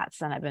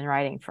 flats, and I've been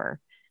riding for,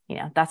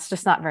 that's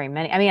just not very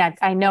many. I mean,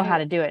 I know how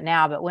to do it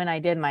now, but when I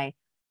did my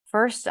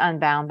first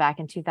Unbound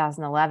back in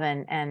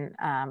 2011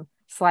 and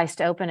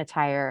sliced open a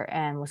tire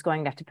and was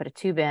going to have to put a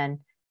tube in,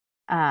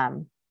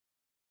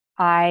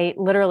 I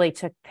literally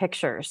took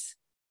pictures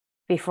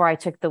before I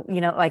took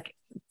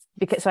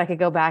so I could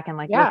go back and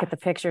look at the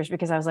pictures,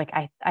 because I was like,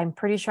 I'm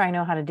pretty sure I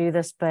know how to do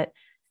this, but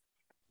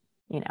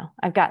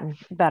I've gotten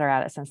better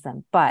at it since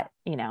then. But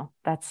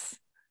it's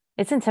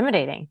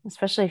intimidating,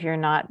 especially if you're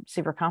not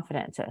super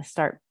confident to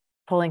start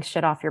pulling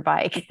shit off your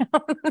bike.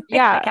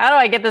 Yeah. Like, how do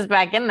I get this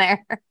back in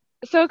there?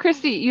 So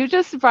Christy, you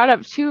just brought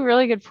up two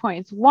really good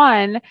points.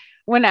 One,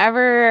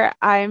 whenever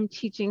I'm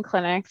teaching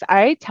clinics,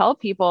 I tell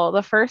people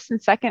the first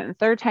and second and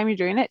third time you're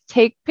doing it,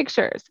 take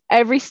pictures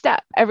every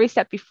step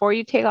before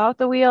you take out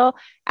the wheel,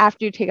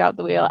 after you take out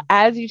the wheel,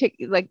 as you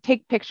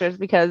take pictures,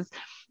 because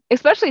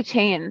especially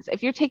chains,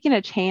 if you're taking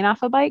a chain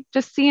off a bike,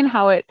 just seeing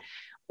how it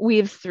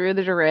weaves through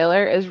the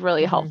derailleur is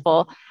really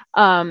helpful.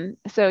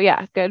 So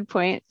yeah, good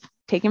point.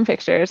 Taking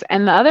pictures.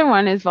 And the other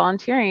one is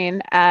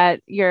volunteering at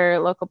your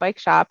local bike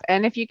shop.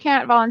 And if you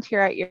can't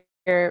volunteer at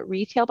your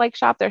retail bike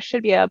shop, there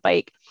should be a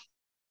bike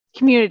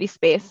community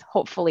space,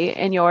 hopefully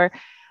in your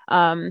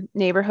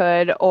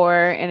neighborhood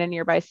or in a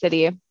nearby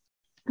city,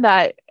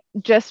 that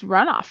just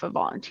run off of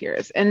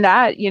volunteers. And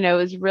that,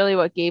 is really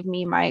what gave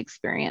me my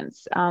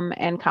experience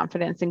and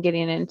confidence in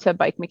getting into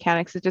bike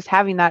mechanics, is just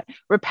having that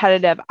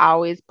repetitive,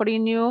 always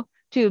putting new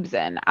tubes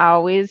in,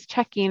 always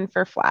checking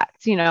for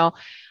flats,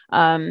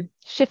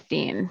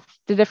 shifting,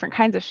 the different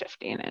kinds of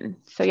shifting. And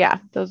so, yeah,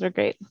 those are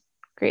great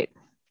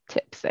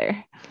tips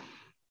there.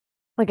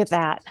 Look at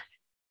that.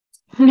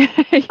 now,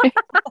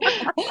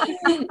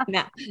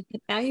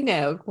 now you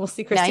know. We'll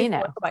see Now Christy you at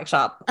know. the bike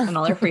shop in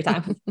all her free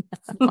time.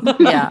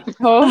 Yeah.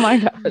 Oh my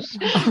gosh.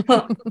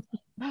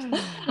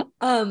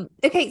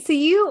 Okay, so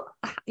you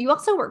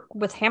also work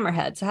with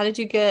Hammerhead. So how did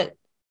you get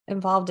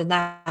involved in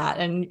that?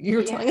 And you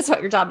were telling us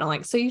about your job, and I'm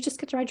like, so you just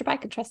get to ride your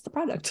bike and trust the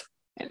product.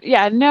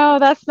 Yeah, no,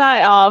 that's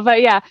not all.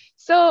 But yeah,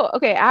 so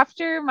okay,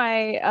 after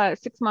my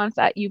 6 months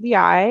at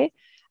UBI,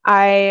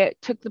 I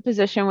took the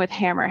position with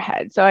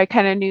Hammerhead. So I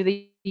kind of knew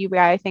the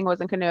UBI thing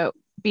wasn't going to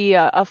be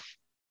a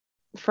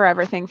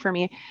forever thing for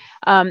me.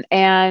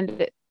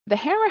 And the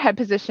Hammerhead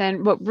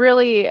position, what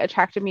really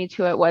attracted me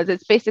to it was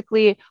it's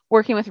basically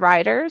working with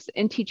riders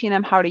and teaching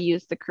them how to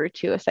use the Crew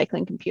 2, a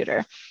cycling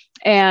computer.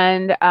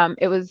 And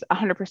it was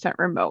 100%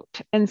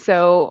 remote. And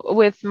so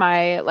with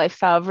my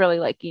lifestyle of really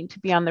liking to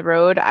be on the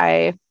road,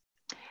 I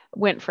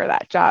went for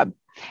that job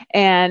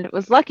and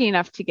was lucky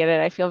enough to get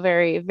it. I feel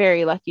very,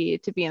 very lucky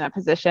to be in that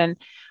position.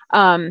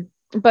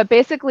 But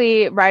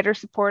basically, rider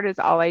support is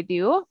all I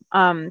do.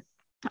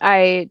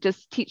 I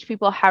just teach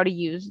people how to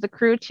use the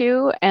Crew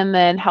 2 and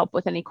then help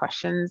with any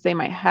questions they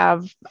might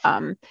have,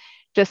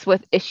 just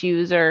with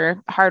issues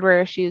or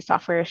hardware issues,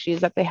 software issues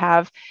that they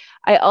have.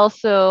 I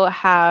also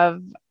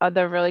have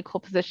the really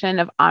cool position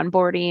of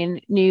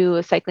onboarding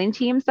new cycling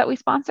teams that we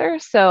sponsor.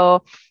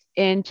 So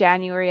in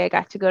January, I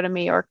got to go to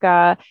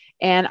Majorca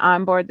and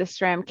onboard the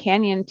SRAM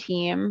Canyon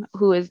team,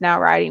 who is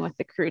now riding with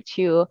the Crew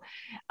 2.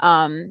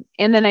 And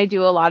then I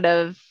do a lot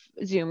of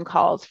Zoom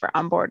calls for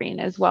onboarding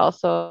as well.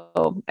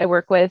 So I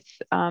work with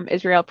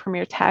Israel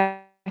Premier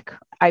Tech,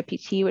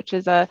 IPT, which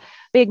is a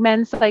big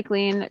men's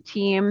cycling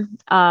team.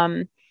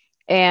 And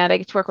I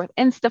get to work with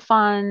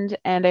InstaFund,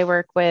 and I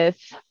work with,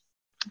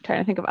 I'm trying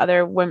to think of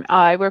other women.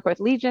 I work with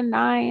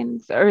Legion.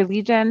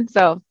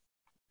 So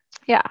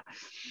yeah.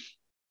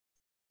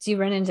 Do you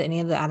run into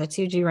any of the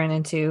attitudes you run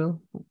into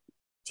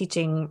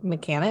teaching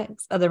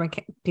mechanics, other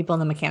people in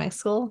the mechanic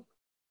school?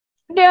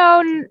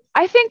 No,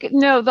 I think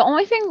no. The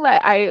only thing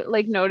that I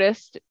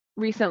noticed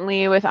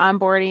recently with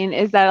onboarding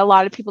is that a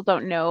lot of people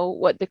don't know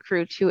what the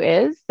Crew 2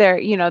 is.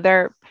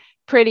 They're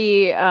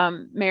pretty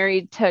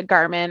married to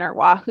Garmin or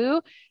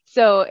Wahoo.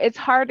 So it's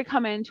hard to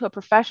come into a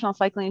professional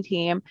cycling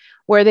team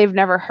where they've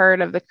never heard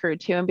of the Crew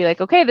 2 and be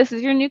like, okay, this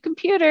is your new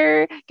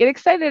computer. Get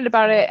excited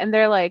about it. And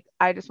they're like,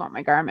 I just want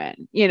my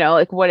Garmin.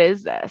 What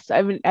is this?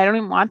 I don't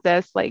even want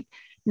this.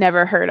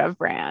 Never heard of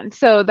brand.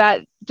 So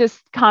that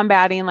just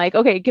combating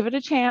okay, give it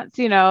a chance,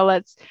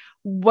 let's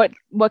what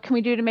can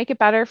we do to make it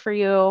better for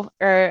you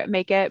or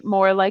make it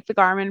more like the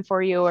Garmin for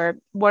you, or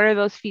what are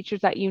those features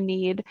that you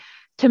need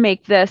to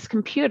make this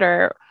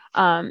computer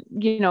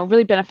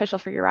really beneficial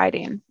for your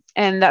riding.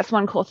 And that's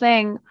one cool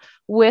thing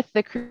with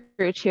the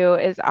Crew 2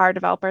 is our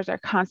developers are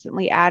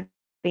constantly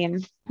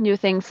adding new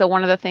things. So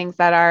one of the things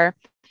that our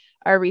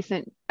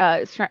recent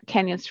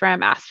Canyon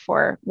SRAM asked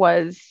for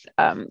was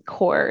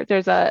core.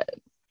 There's a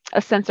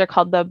sensor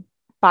called the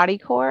body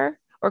core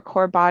or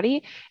core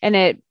body, and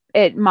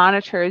it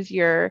monitors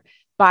your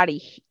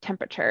body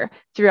temperature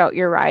throughout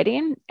your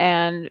riding,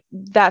 and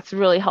that's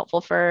really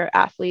helpful for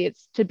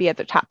athletes to be at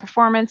their top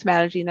performance,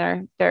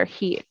 managing their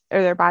heat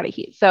or their body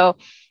heat. So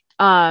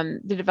the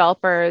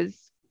developers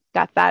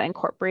got that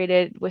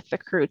incorporated with the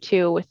Crew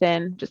 2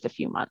 within just a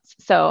few months.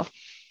 So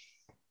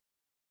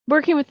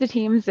working with the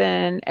teams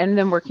and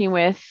then working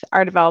with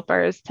our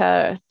developers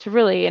to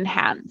really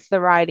enhance the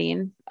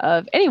riding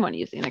of anyone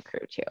using a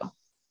Crew 2.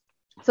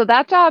 So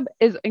that job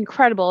is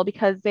incredible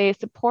because they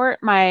support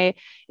my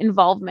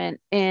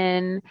involvement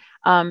in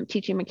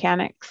teaching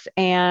mechanics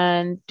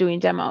and doing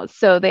demos.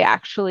 So they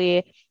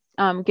actually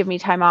give me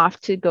time off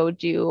to go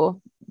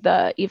do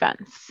the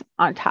events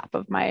on top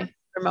of my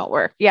remote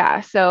work.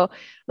 Yeah. So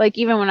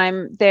even when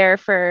I'm there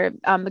for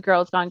the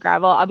Girls Gone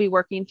Gravel, I'll be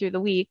working through the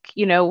week,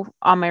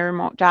 on my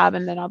remote job,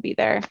 and then I'll be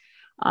there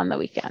on the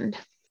weekend.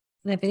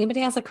 And if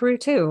anybody has a Crew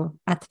 2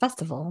 at the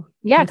festival,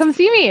 yeah, come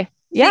see me.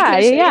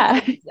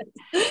 Yeah.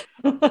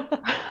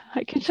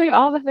 I can show you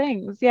all the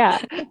things. Yeah.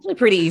 It's actually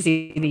pretty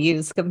easy to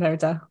use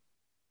compared to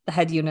the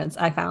head units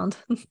I found.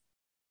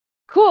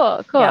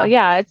 Cool.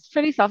 Yeah, it's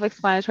pretty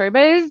self-explanatory,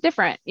 but it is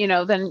different,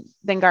 than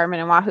Garmin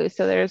and Wahoo.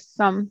 So there's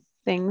some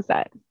things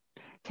that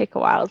take a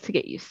while to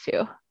get used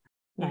to.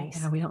 Nice.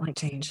 Yeah, we don't like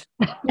change.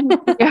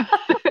 Yeah.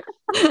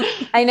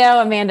 I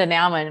know Amanda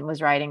Nauman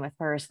was riding with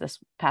hers this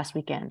past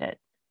weekend at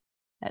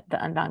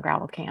the Unbound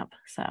Gravel Camp.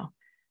 So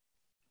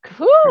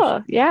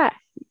cool. Yeah.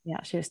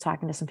 She was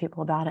talking to some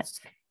people about it,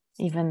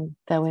 even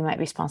though we might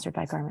be sponsored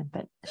by Garmin.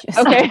 But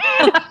okay.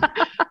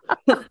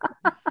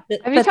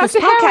 Have you talked to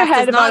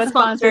Hammerhead about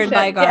sponsored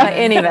by Garmin?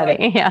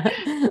 Anybody? Yeah.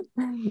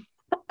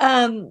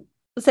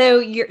 So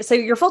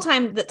you're full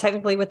time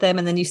technically with them,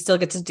 and then you still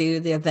get to do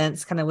the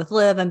events kind of with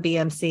Liv and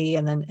BMC,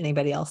 and then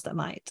anybody else that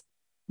might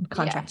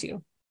contract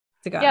you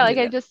to go. Yeah,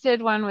 I just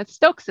did one with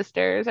Stoke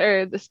Sisters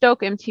or the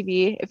Stoke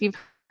MTB. If you've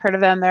heard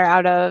of them, they're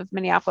out of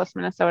Minneapolis,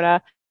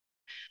 Minnesota.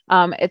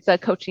 It's a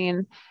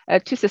coaching,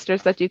 two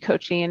sisters that do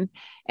coaching.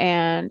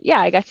 And yeah,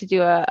 I got to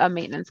do a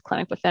maintenance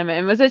clinic with them.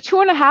 It was a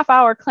 2.5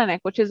 hour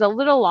clinic, which is a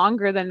little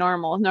longer than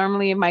normal.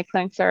 Normally my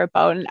clinics are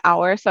about an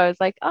hour. So I was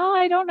like, oh,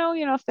 I don't know,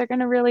 if they're going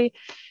to really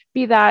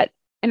be that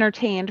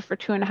entertained for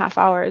 2.5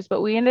 hours,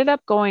 but we ended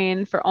up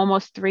going for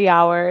almost 3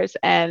 hours,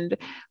 and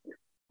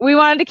we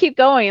wanted to keep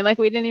going. Like,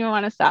 we didn't even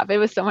want to stop. It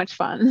was so much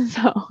fun.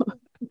 So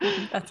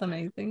That's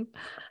amazing.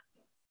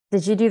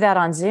 Did you do that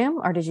on Zoom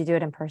or did you do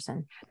it in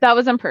person? that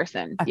was in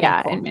person. Okay,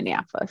 Yeah. cool. In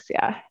Minneapolis.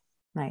 Yeah.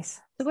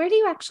 Nice. So where do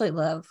you actually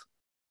live?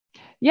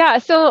 Yeah.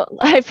 So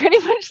I pretty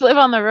much live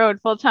on the road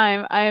full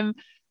time.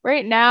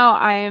 Right now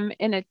I'm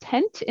in a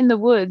tent in the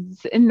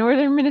woods in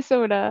northern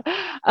Minnesota,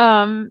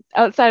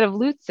 outside of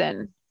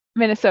Lutsen,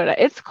 Minnesota.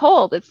 It's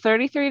cold. It's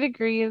 33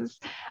 degrees.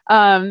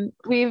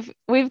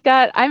 We've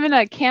got, I'm in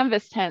a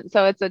canvas tent.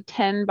 So it's a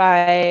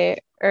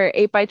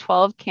 8 by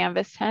 12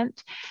 canvas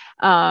tent.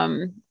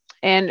 And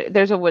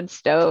there's a wood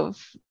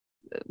stove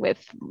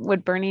with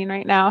wood burning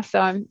right now. So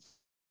I'm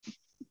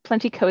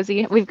plenty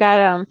cozy. We've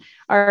got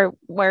our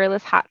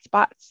wireless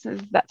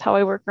hotspots. That's how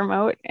I work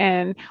remote.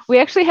 And we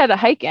actually had to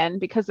hike in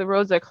because the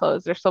roads are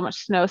closed. There's so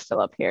much snow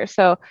still up here.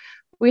 So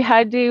we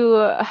had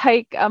to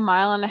hike 1.5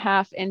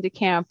 miles into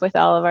camp with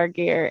all of our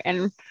gear,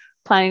 and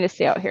planning to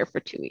stay out here for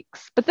 2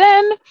 weeks. But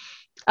then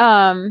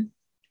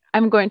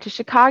I'm going to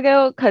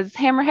Chicago because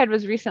Hammerhead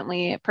was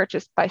recently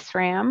purchased by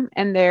SRAM,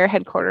 and their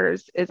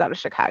headquarters is out of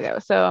Chicago.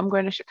 So I'm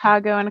going to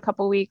Chicago in a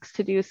couple weeks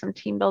to do some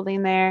team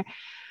building there.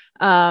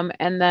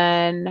 And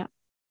then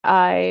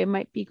I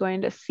might be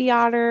going to Sea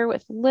Otter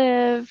with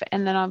Liv,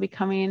 and then I'll be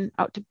coming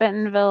out to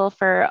Bentonville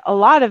for a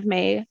lot of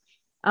May,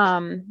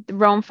 the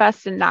Rome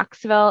Fest in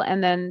Knoxville,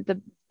 and then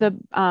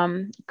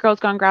the Girls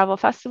Gone Gravel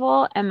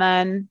Festival, and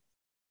then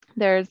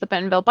there's the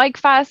Bentonville Bike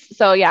Fest.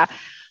 So yeah,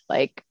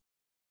 like,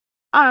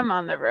 I'm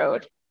on the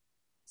road.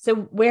 So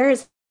where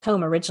is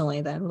home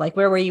originally then? Like,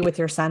 where were you with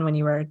your son when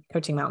you were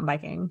coaching mountain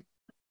biking?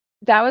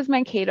 That was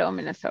Mankato,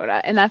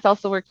 Minnesota. And that's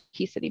also where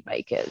Key City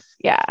Bike is.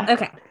 Yeah.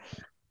 Okay.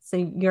 So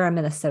you're a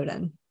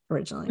Minnesotan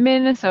originally.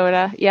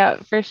 Minnesota. Yeah,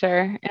 for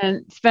sure.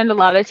 And spend a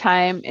lot of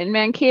time in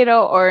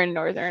Mankato or in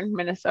northern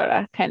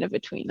Minnesota, kind of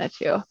between the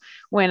two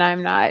when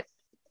I'm not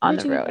on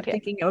the road.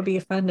 Thinking it would be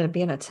fun to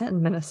be in a tent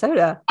in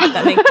Minnesota.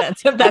 That makes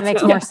sense. That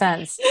makes more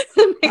sense.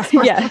 Makes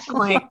more sense. I'm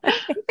like, I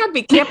think I'd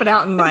be camping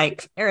out in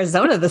like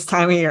Arizona this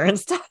time of year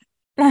instead.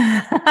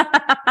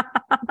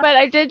 But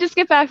I did just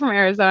get back from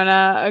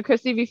Arizona.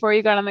 Christy, before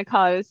you got on the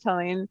call, I was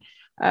telling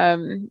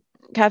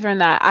Catherine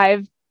that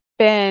I've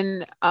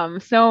been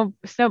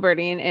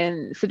snowbirding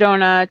in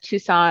Sedona,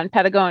 Tucson,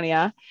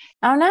 Patagonia.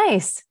 Oh,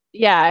 nice.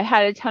 Yeah, I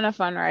had a ton of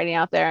fun riding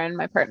out there, and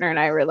my partner and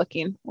I were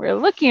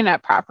looking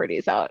at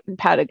properties out in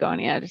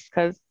Patagonia just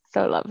because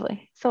so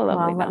lovely.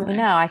 Well, let me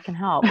know. I can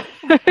help.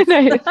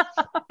 Nice.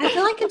 I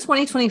feel like in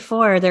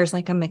 2024, there's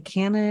like a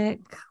mechanic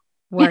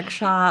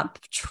workshop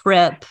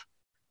trip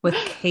with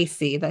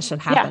Casey that should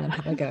happen in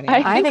Patagonia.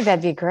 I think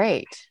that'd be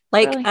great.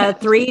 Like really a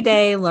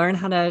 3-day learn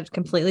how to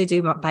completely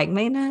do bike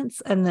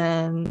maintenance and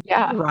then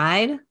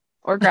ride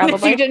or gravel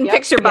bike. If you didn't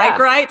fix your bike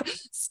right,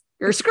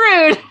 you're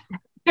screwed.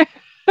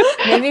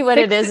 Maybe what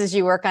it is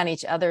you work on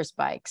each other's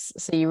bikes.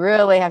 So you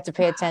really have to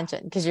pay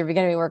attention because you're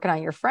going to be working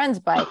on your friend's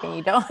bike and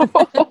you don't. I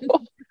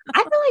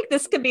feel like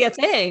this could be a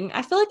thing.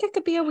 I feel like it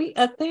could be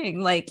a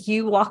thing. Like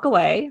you walk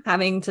away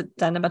having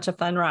done a bunch of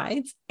fun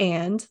rides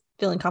and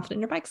feeling confident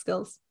in your bike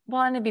skills.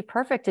 Well, and it'd be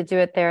perfect to do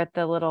it there at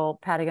the little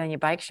Patagonia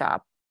bike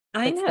shop.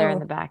 I know. There in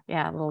the back.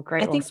 Yeah, a little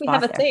great. I think we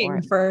have a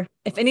thing for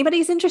if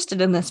anybody's interested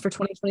in this for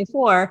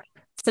 2024,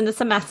 send us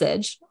a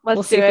message.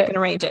 We'll see if we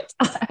can arrange it.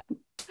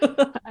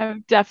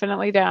 I'm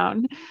definitely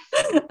down.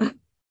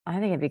 I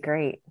think it'd be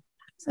great.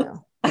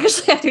 So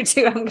actually, I do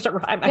too.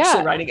 I'm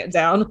actually writing it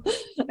down.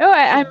 No,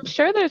 I'm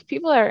sure there's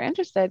people that are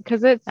interested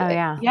because it's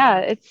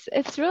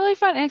it's really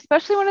fun, and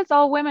especially when it's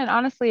all women.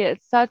 Honestly,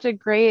 it's such a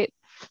great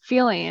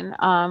feeling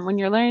when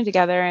you're learning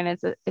together, and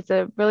it's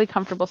a really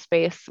comfortable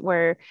space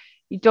where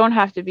you don't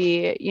have to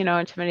be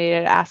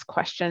intimidated to ask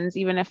questions,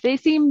 even if they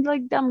seem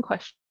like dumb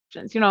questions.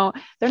 They're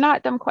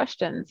not dumb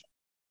questions.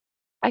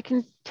 I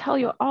can tell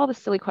you all the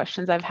silly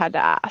questions I've had to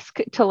ask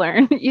to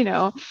learn,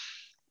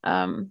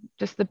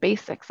 just the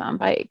basics on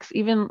bikes,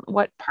 even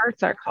what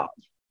parts are called.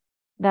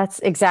 That's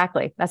what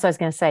I was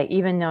going to say.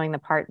 Even knowing the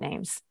part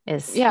names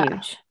is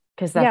huge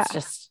because that's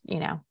just,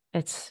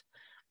 it's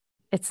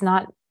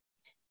not,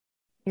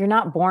 you're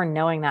not born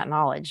knowing that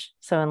knowledge.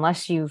 So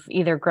unless you've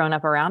either grown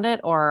up around it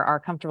or are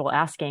comfortable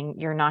asking,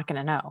 you're not going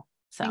to know.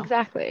 So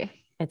exactly.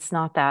 It's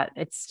not that,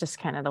 it's just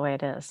kind of the way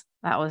it is.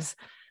 That was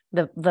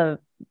the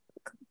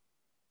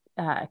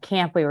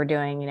camp we were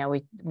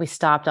doing. We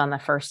stopped on the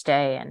first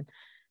day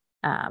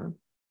and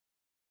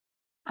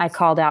I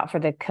called out for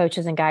the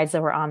coaches and guides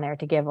that were on there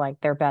to give like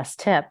their best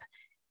tip,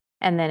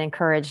 and then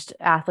encouraged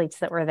athletes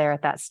that were there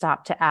at that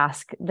stop to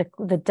ask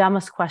the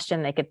dumbest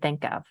question they could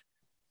think of,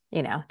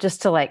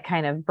 just to like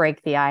kind of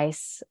break the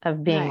ice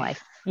of being like,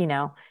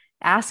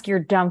 ask your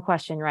dumb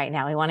question right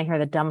now. We want to hear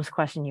the dumbest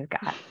question you've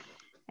got.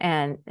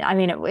 And I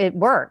mean, it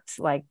worked.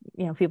 Like,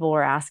 people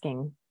were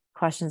asking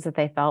questions that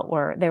they felt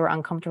they were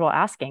uncomfortable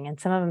asking. And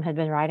some of them had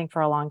been riding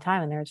for a long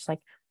time, and they're just like,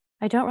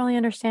 I don't really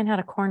understand how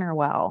to corner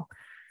well.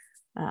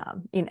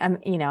 And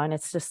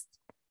it's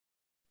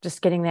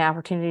just getting the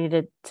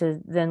opportunity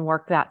to then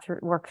work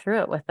through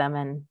it with them,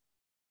 and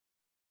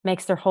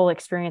makes their whole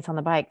experience on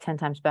the bike 10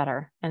 times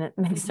better. And it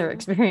makes their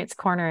experience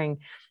cornering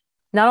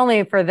not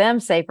only for them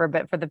safer,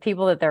 but for the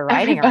people that they're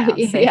riding around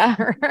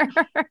safer.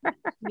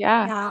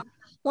 Yeah.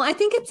 Well, I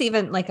think it's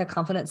even like a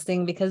confidence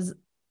thing, because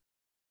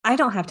I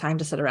don't have time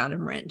to sit around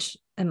and wrench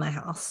in my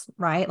house,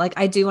 right? Like,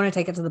 I do want to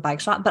take it to the bike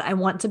shop, but I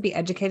want to be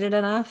educated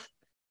enough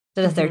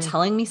that if they're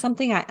telling me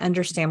something, I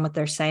understand what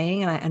they're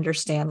saying, and I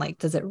understand, like,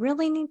 does it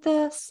really need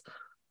this?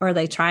 Or are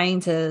they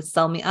trying to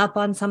sell me up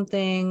on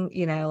something?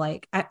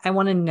 Like, I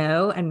want to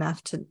know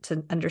enough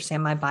to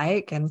understand my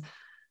bike. And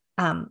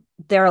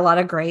there are a lot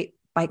of great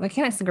bike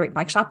mechanics and great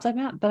bike shops I've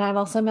met, but I've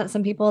also met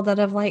some people that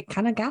have like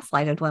kind of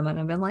gaslighted women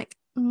and been like,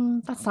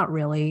 that's not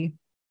really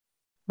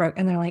broke.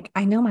 And they're like,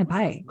 I know my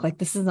bike, like,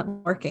 this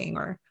isn't working.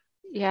 Or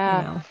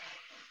that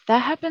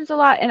happens a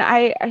lot. And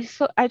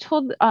I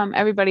told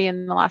everybody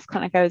in the last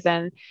clinic I was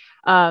in,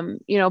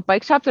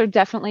 bike shops are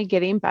definitely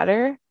getting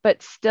better,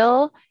 but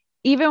still,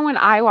 even when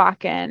I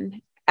walk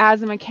in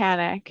as a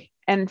mechanic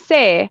and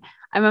say,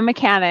 I'm a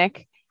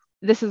mechanic,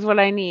 this is what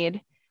I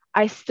need,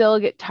 I still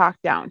get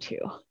talked down to.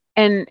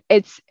 And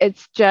it's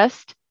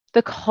just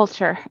the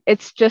culture.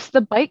 It's just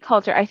the bike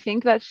culture. I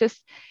think that's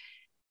just,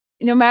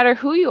 no matter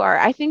who you are,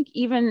 I think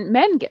even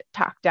men get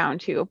talked down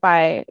to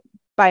by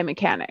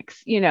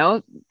mechanics,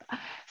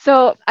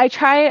 So I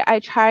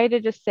try to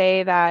just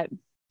say that,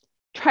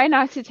 try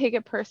not to take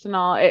it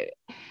personal,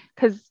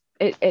 because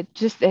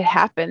it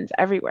happens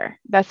everywhere.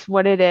 That's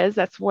what it is.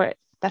 That's what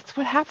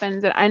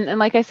happens. And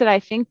like I said, I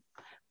think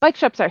bike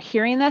shops are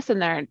hearing this,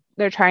 and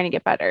they're trying to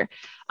get better.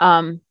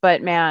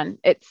 But man,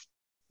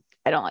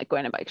 I don't like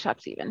going to bike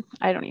shops even.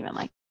 I don't even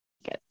like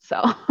it.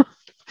 So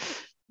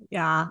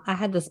yeah, I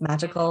had this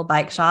magical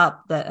bike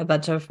shop that a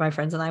bunch of my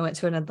friends and I went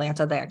to in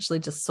Atlanta. They actually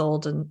just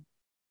sold, and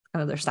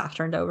kind of their staff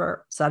turned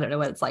over. So I don't know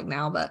what it's like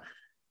now, but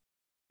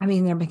I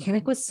mean, their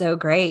mechanic was so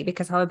great,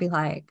 because I would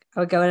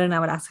go in and I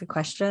would ask a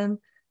question,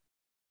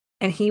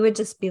 and he would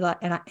just be like,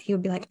 he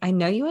would be like, I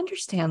know you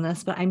understand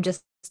this, but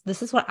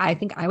this is what I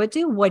think I would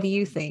do. What do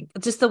you think?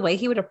 Just the way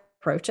he would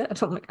approach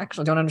it. I'm like,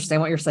 actually don't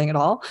understand what you're saying at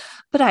all,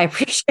 but I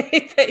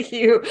appreciate that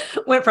you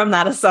went from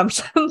that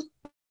assumption,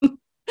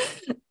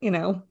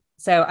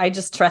 So I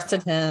just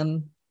trusted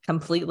him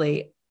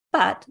completely.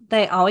 But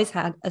they always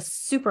had a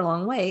super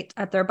long wait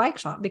at their bike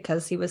shop,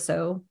 because he was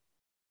so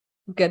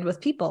good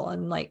with people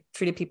and like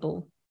treated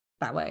people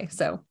that way.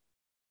 So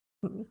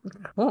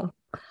cool.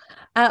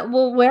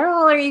 Well, where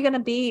all are you going to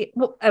be?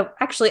 Well,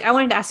 actually, I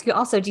wanted to ask you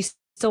also, do you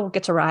still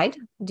get to ride?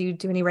 Do you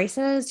do any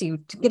races? Do you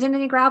get in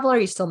any gravel? Or are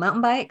you still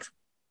mountain bikes?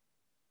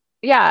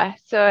 Yeah,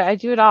 so I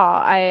do it all.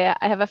 I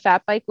have a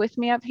fat bike with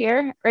me up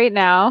here right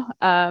now.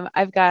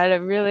 I've got a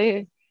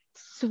really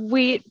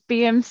sweet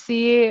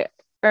BMC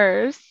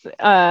Earth,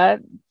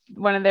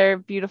 one of their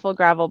beautiful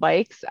gravel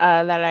bikes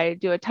that I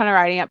do a ton of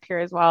riding up here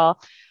as well.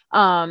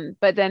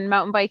 But then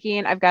mountain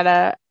biking, I've got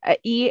a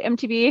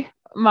MTB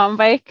mountain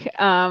bike,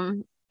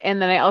 and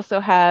then I also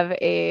have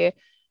a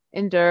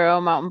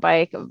enduro mountain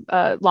bike,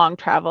 long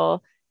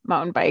travel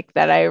mountain bike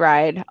that I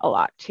ride a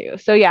lot too.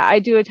 So yeah, I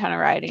do a ton of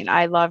riding.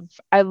 I love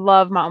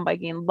mountain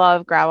biking,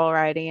 love gravel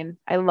riding.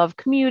 I love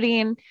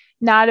commuting.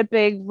 Not a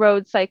big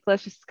road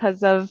cyclist just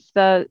because of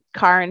the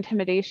car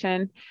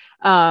intimidation.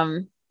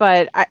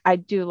 But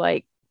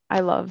I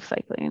love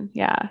cycling.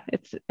 Yeah,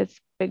 it's a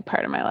big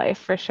part of my life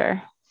for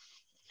sure.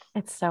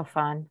 It's so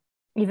fun,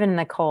 even in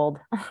the cold.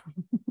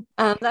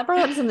 That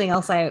brought up something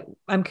else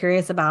I'm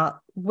curious about,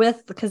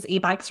 because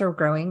e-bikes are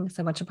growing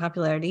so much in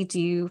popularity.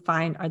 Do you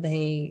find, are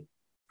they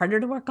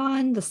harder to work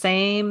on, the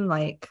same,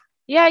 like?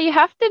 Yeah, you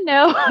have to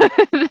know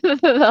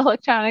the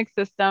electronic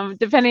system,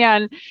 depending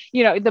on,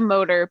 the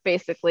motor,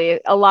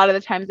 basically. A lot of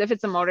the times, if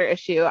it's a motor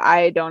issue,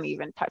 I don't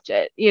even touch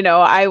it.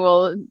 I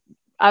will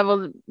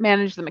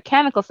manage the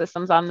mechanical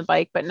systems on the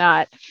bike, but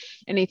not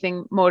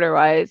anything motor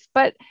wise.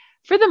 But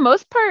for the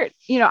most part,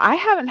 I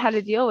haven't had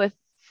to deal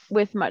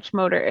with much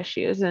motor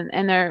issues, and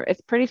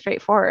it's pretty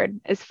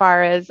straightforward as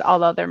far as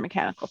all other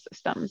mechanical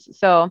systems.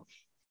 So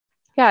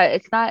yeah,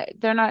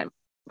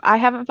 I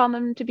haven't found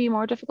them to be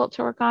more difficult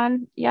to work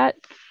on yet.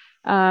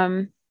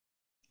 And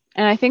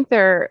I think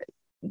they're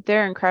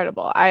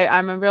incredible.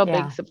 I'm a real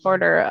big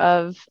supporter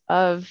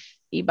of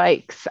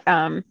e-bikes.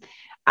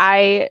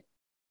 I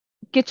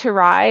get to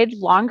ride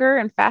longer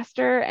and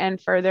faster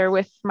and further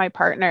with my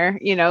partner,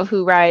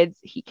 who rides.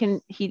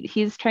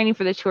 He's training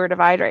for the Tour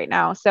Divide right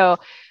now. So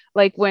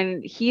like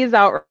when he's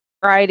out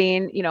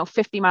riding,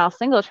 50-mile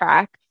single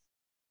track,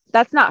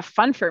 that's not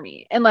fun for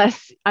me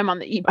unless I'm on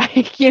the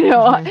e-bike,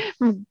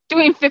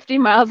 doing 50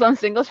 miles on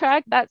single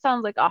track. That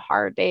sounds like a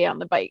hard day on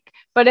the bike.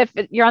 But if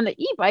you're on the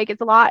e-bike,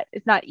 it's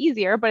not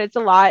easier, but it's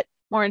a lot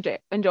more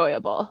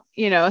enjoyable,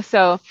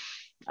 So,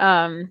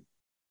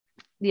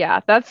 yeah,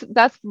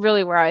 that's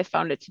really where I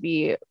found it to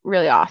be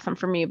really awesome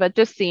for me. But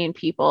just seeing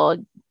people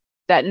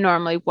that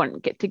normally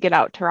wouldn't get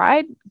out to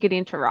ride,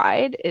 getting to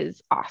ride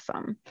is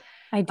awesome.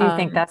 I do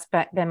think that's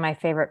been my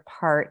favorite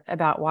part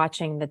about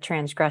watching the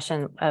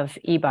transgression of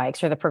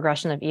e-bikes or the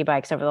progression of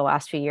e-bikes over the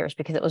last few years,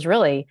 because it was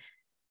really,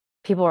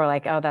 people were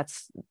like, oh,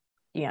 that's,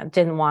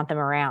 didn't want them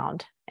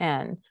around,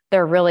 and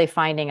they're really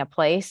finding a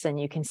place,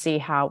 and you can see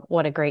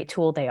what a great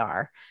tool they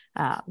are.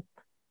 I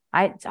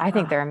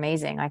think they're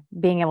amazing. Like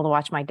being able to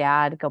watch my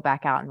dad go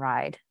back out and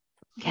ride.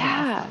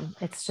 Yeah.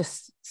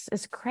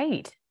 It's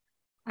great.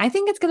 I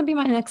think it's going to be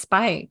my next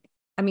bike.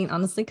 I mean,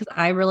 honestly, because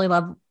I really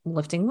love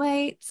lifting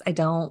weights. I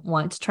don't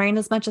want to train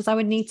as much as I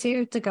would need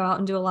to go out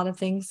and do a lot of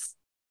things,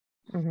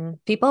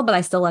 people, but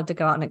I still love to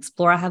go out and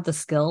explore. I have the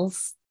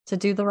skills to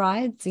do the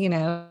rides,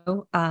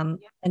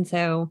 and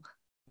so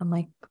I'm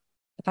like,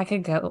 if I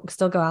could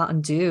still go out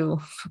and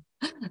do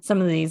some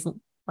of these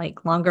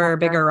like longer,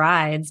 bigger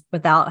rides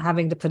without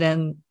having to put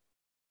in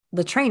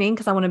the training,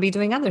 because I want to be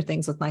doing other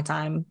things with my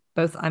time.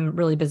 Both, I'm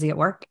really busy at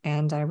work,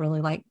 and I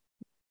really like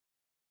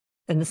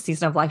in this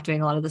season of life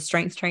doing a lot of the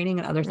strength training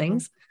and other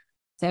things.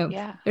 So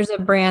there's a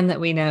brand that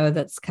we know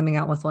that's coming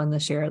out with one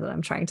this year that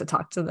I'm trying to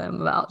talk to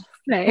them about.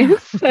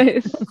 Nice.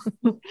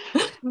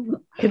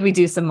 Could we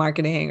do some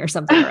marketing or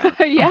something around?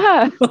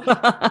 Yeah.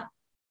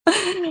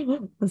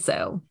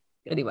 So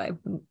anyway,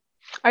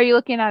 are you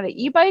looking at an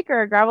e-bike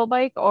or a gravel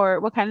bike, or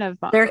what kind of?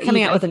 They're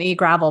coming out with an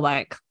e-gravel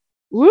bike.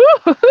 Woo!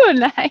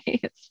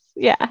 Nice.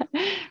 Yeah,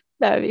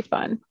 that would be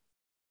fun.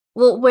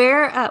 Well,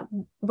 where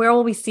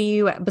will we see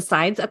you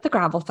besides at the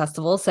Gravel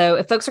Festival? So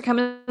if folks are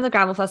coming to the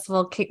Gravel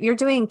Festival, you're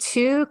doing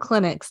 2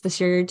 clinics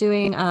this year. You're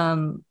doing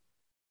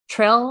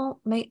trail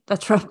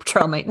maintenance,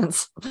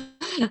 trailside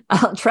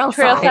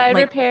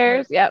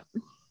repairs. Yep.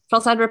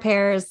 Trailside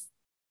repairs.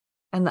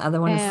 And the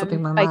other one is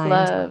slipping my bike mind.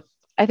 Love.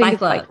 I think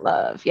it's bike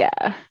love.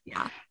 Yeah.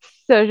 Yeah.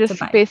 So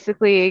just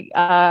basically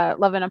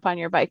loving up on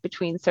your bike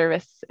between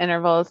service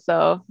intervals.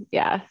 So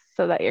yeah,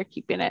 so that you're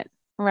keeping it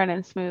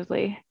running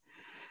smoothly.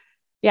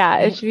 Yeah,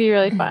 it should be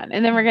really fun.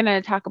 And then we're going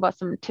to talk about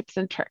some tips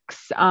and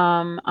tricks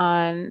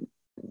on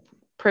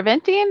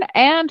preventing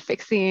and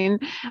fixing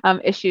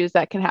issues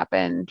that can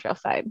happen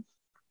trailside.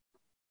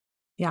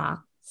 Yeah.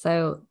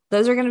 So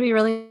those are going to be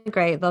really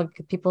great.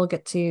 People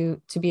get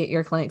to be at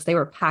your clinics. They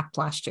were packed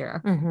last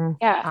year.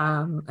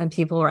 Yeah. And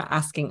people were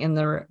asking in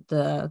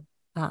the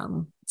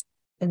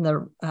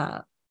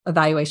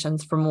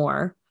evaluations for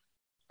more.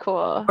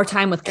 Cool. Or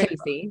time with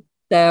Casey.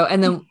 So,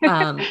 and then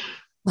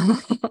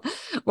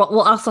we'll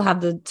also have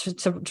the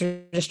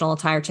traditional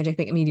tire change. I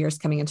think Meteor is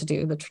coming in to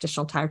do the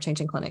traditional tire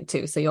changing clinic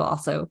too. So you'll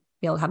also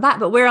be able to have that.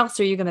 But where else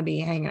are you going to be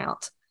hanging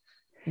out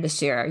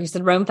this year? You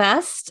said Rome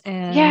Fest.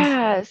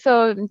 Yeah.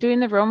 So I'm doing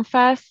the Rome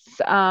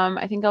Fest.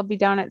 I think I'll be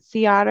down at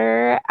Sea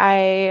Otter.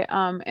 I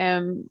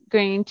am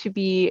going to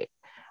be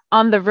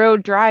on the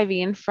road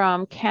driving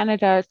from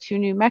Canada to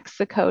New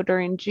Mexico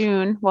during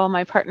June while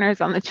my partner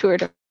is on the Tour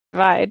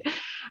Divide.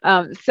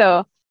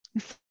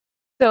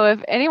 So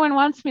if anyone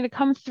wants me to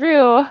come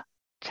through,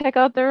 check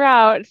out the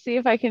route, see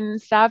if I can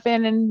stop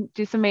in and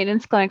do some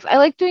maintenance clinics. I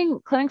like doing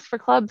clinics for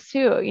clubs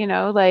too,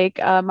 like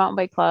mountain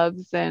bike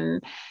clubs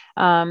and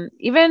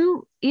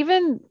even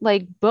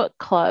like book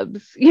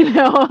clubs,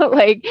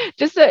 like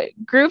just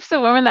groups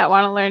of women that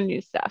want to learn new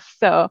stuff.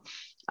 So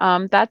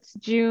that's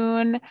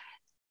June.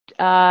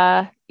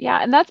 And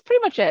that's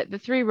pretty much it. The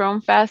 3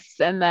 Rome Fests,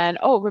 and then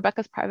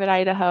Rebecca's Private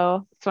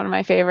Idaho. It's one of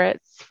my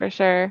favorites for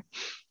sure.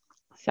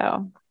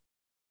 So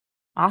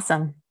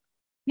awesome.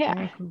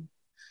 Yeah.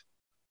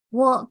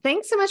 Well,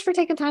 thanks so much for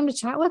taking time to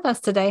chat with us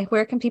today.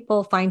 Where can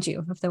people find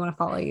you if they want to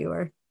follow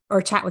you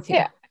or chat with you?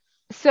 Yeah.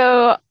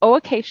 So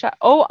 _Acacia.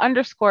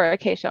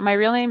 My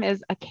real name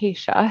is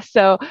Acacia.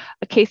 So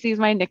Casey is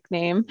my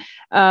nickname.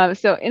 So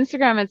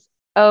Instagram it's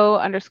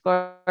 _ACACIA.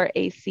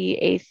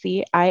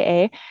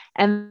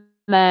 And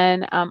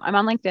then I'm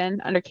on LinkedIn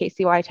under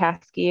Casey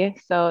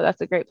Wytaske. So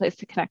that's a great place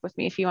to connect with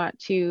me if you want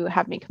to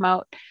have me come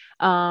out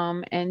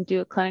and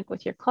do a clinic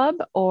with your club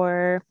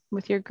or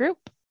with your group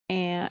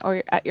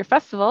or at your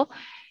festival.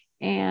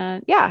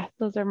 And yeah,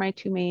 those are my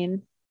 2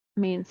 main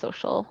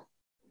social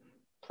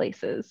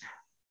places.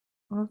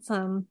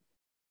 Awesome.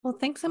 Well,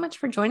 thanks so much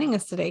for joining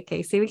us today,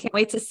 Casey. We can't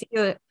wait to see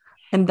you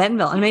in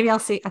Bentonville. And maybe I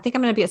think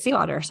I'm going to be at Sea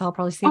Otter, so I'll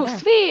probably see you there.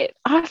 Sweet.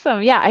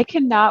 Awesome. Yeah, I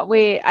cannot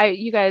wait.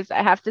 You guys,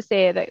 I have to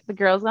say that the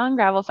Girls Gone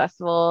Gravel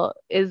Festival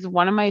is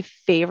one of my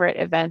favorite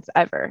events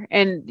ever.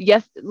 And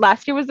yes,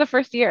 last year was the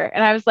first year.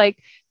 And I was like,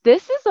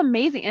 this is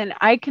amazing. And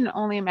I can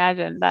only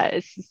imagine that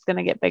it's just going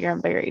to get bigger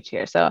and bigger each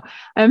year. So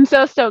I'm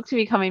so stoked to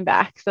be coming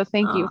back. So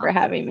thank you for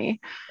having me.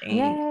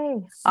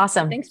 Yay.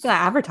 Awesome. Thanks for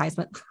that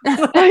advertisement.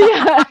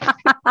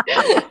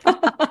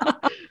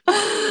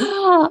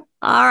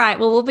 All right.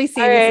 Well, we'll be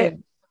seeing you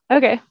soon.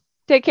 Okay.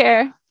 Take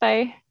care.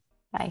 Bye.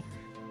 Bye.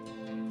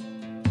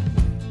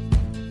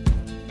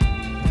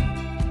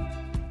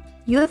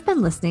 You have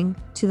been listening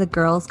to the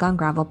Girls Gone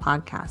Gravel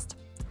podcast.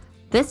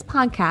 This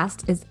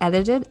podcast is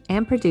edited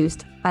and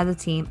produced by the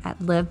team at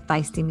Live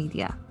Feisty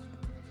Media.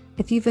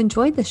 If you've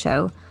enjoyed the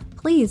show,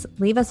 please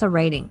leave us a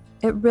rating.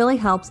 It really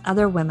helps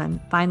other women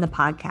find the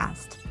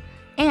podcast.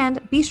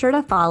 And be sure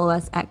to follow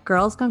us at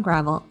Girls Gone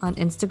Gravel on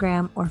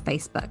Instagram or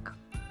Facebook.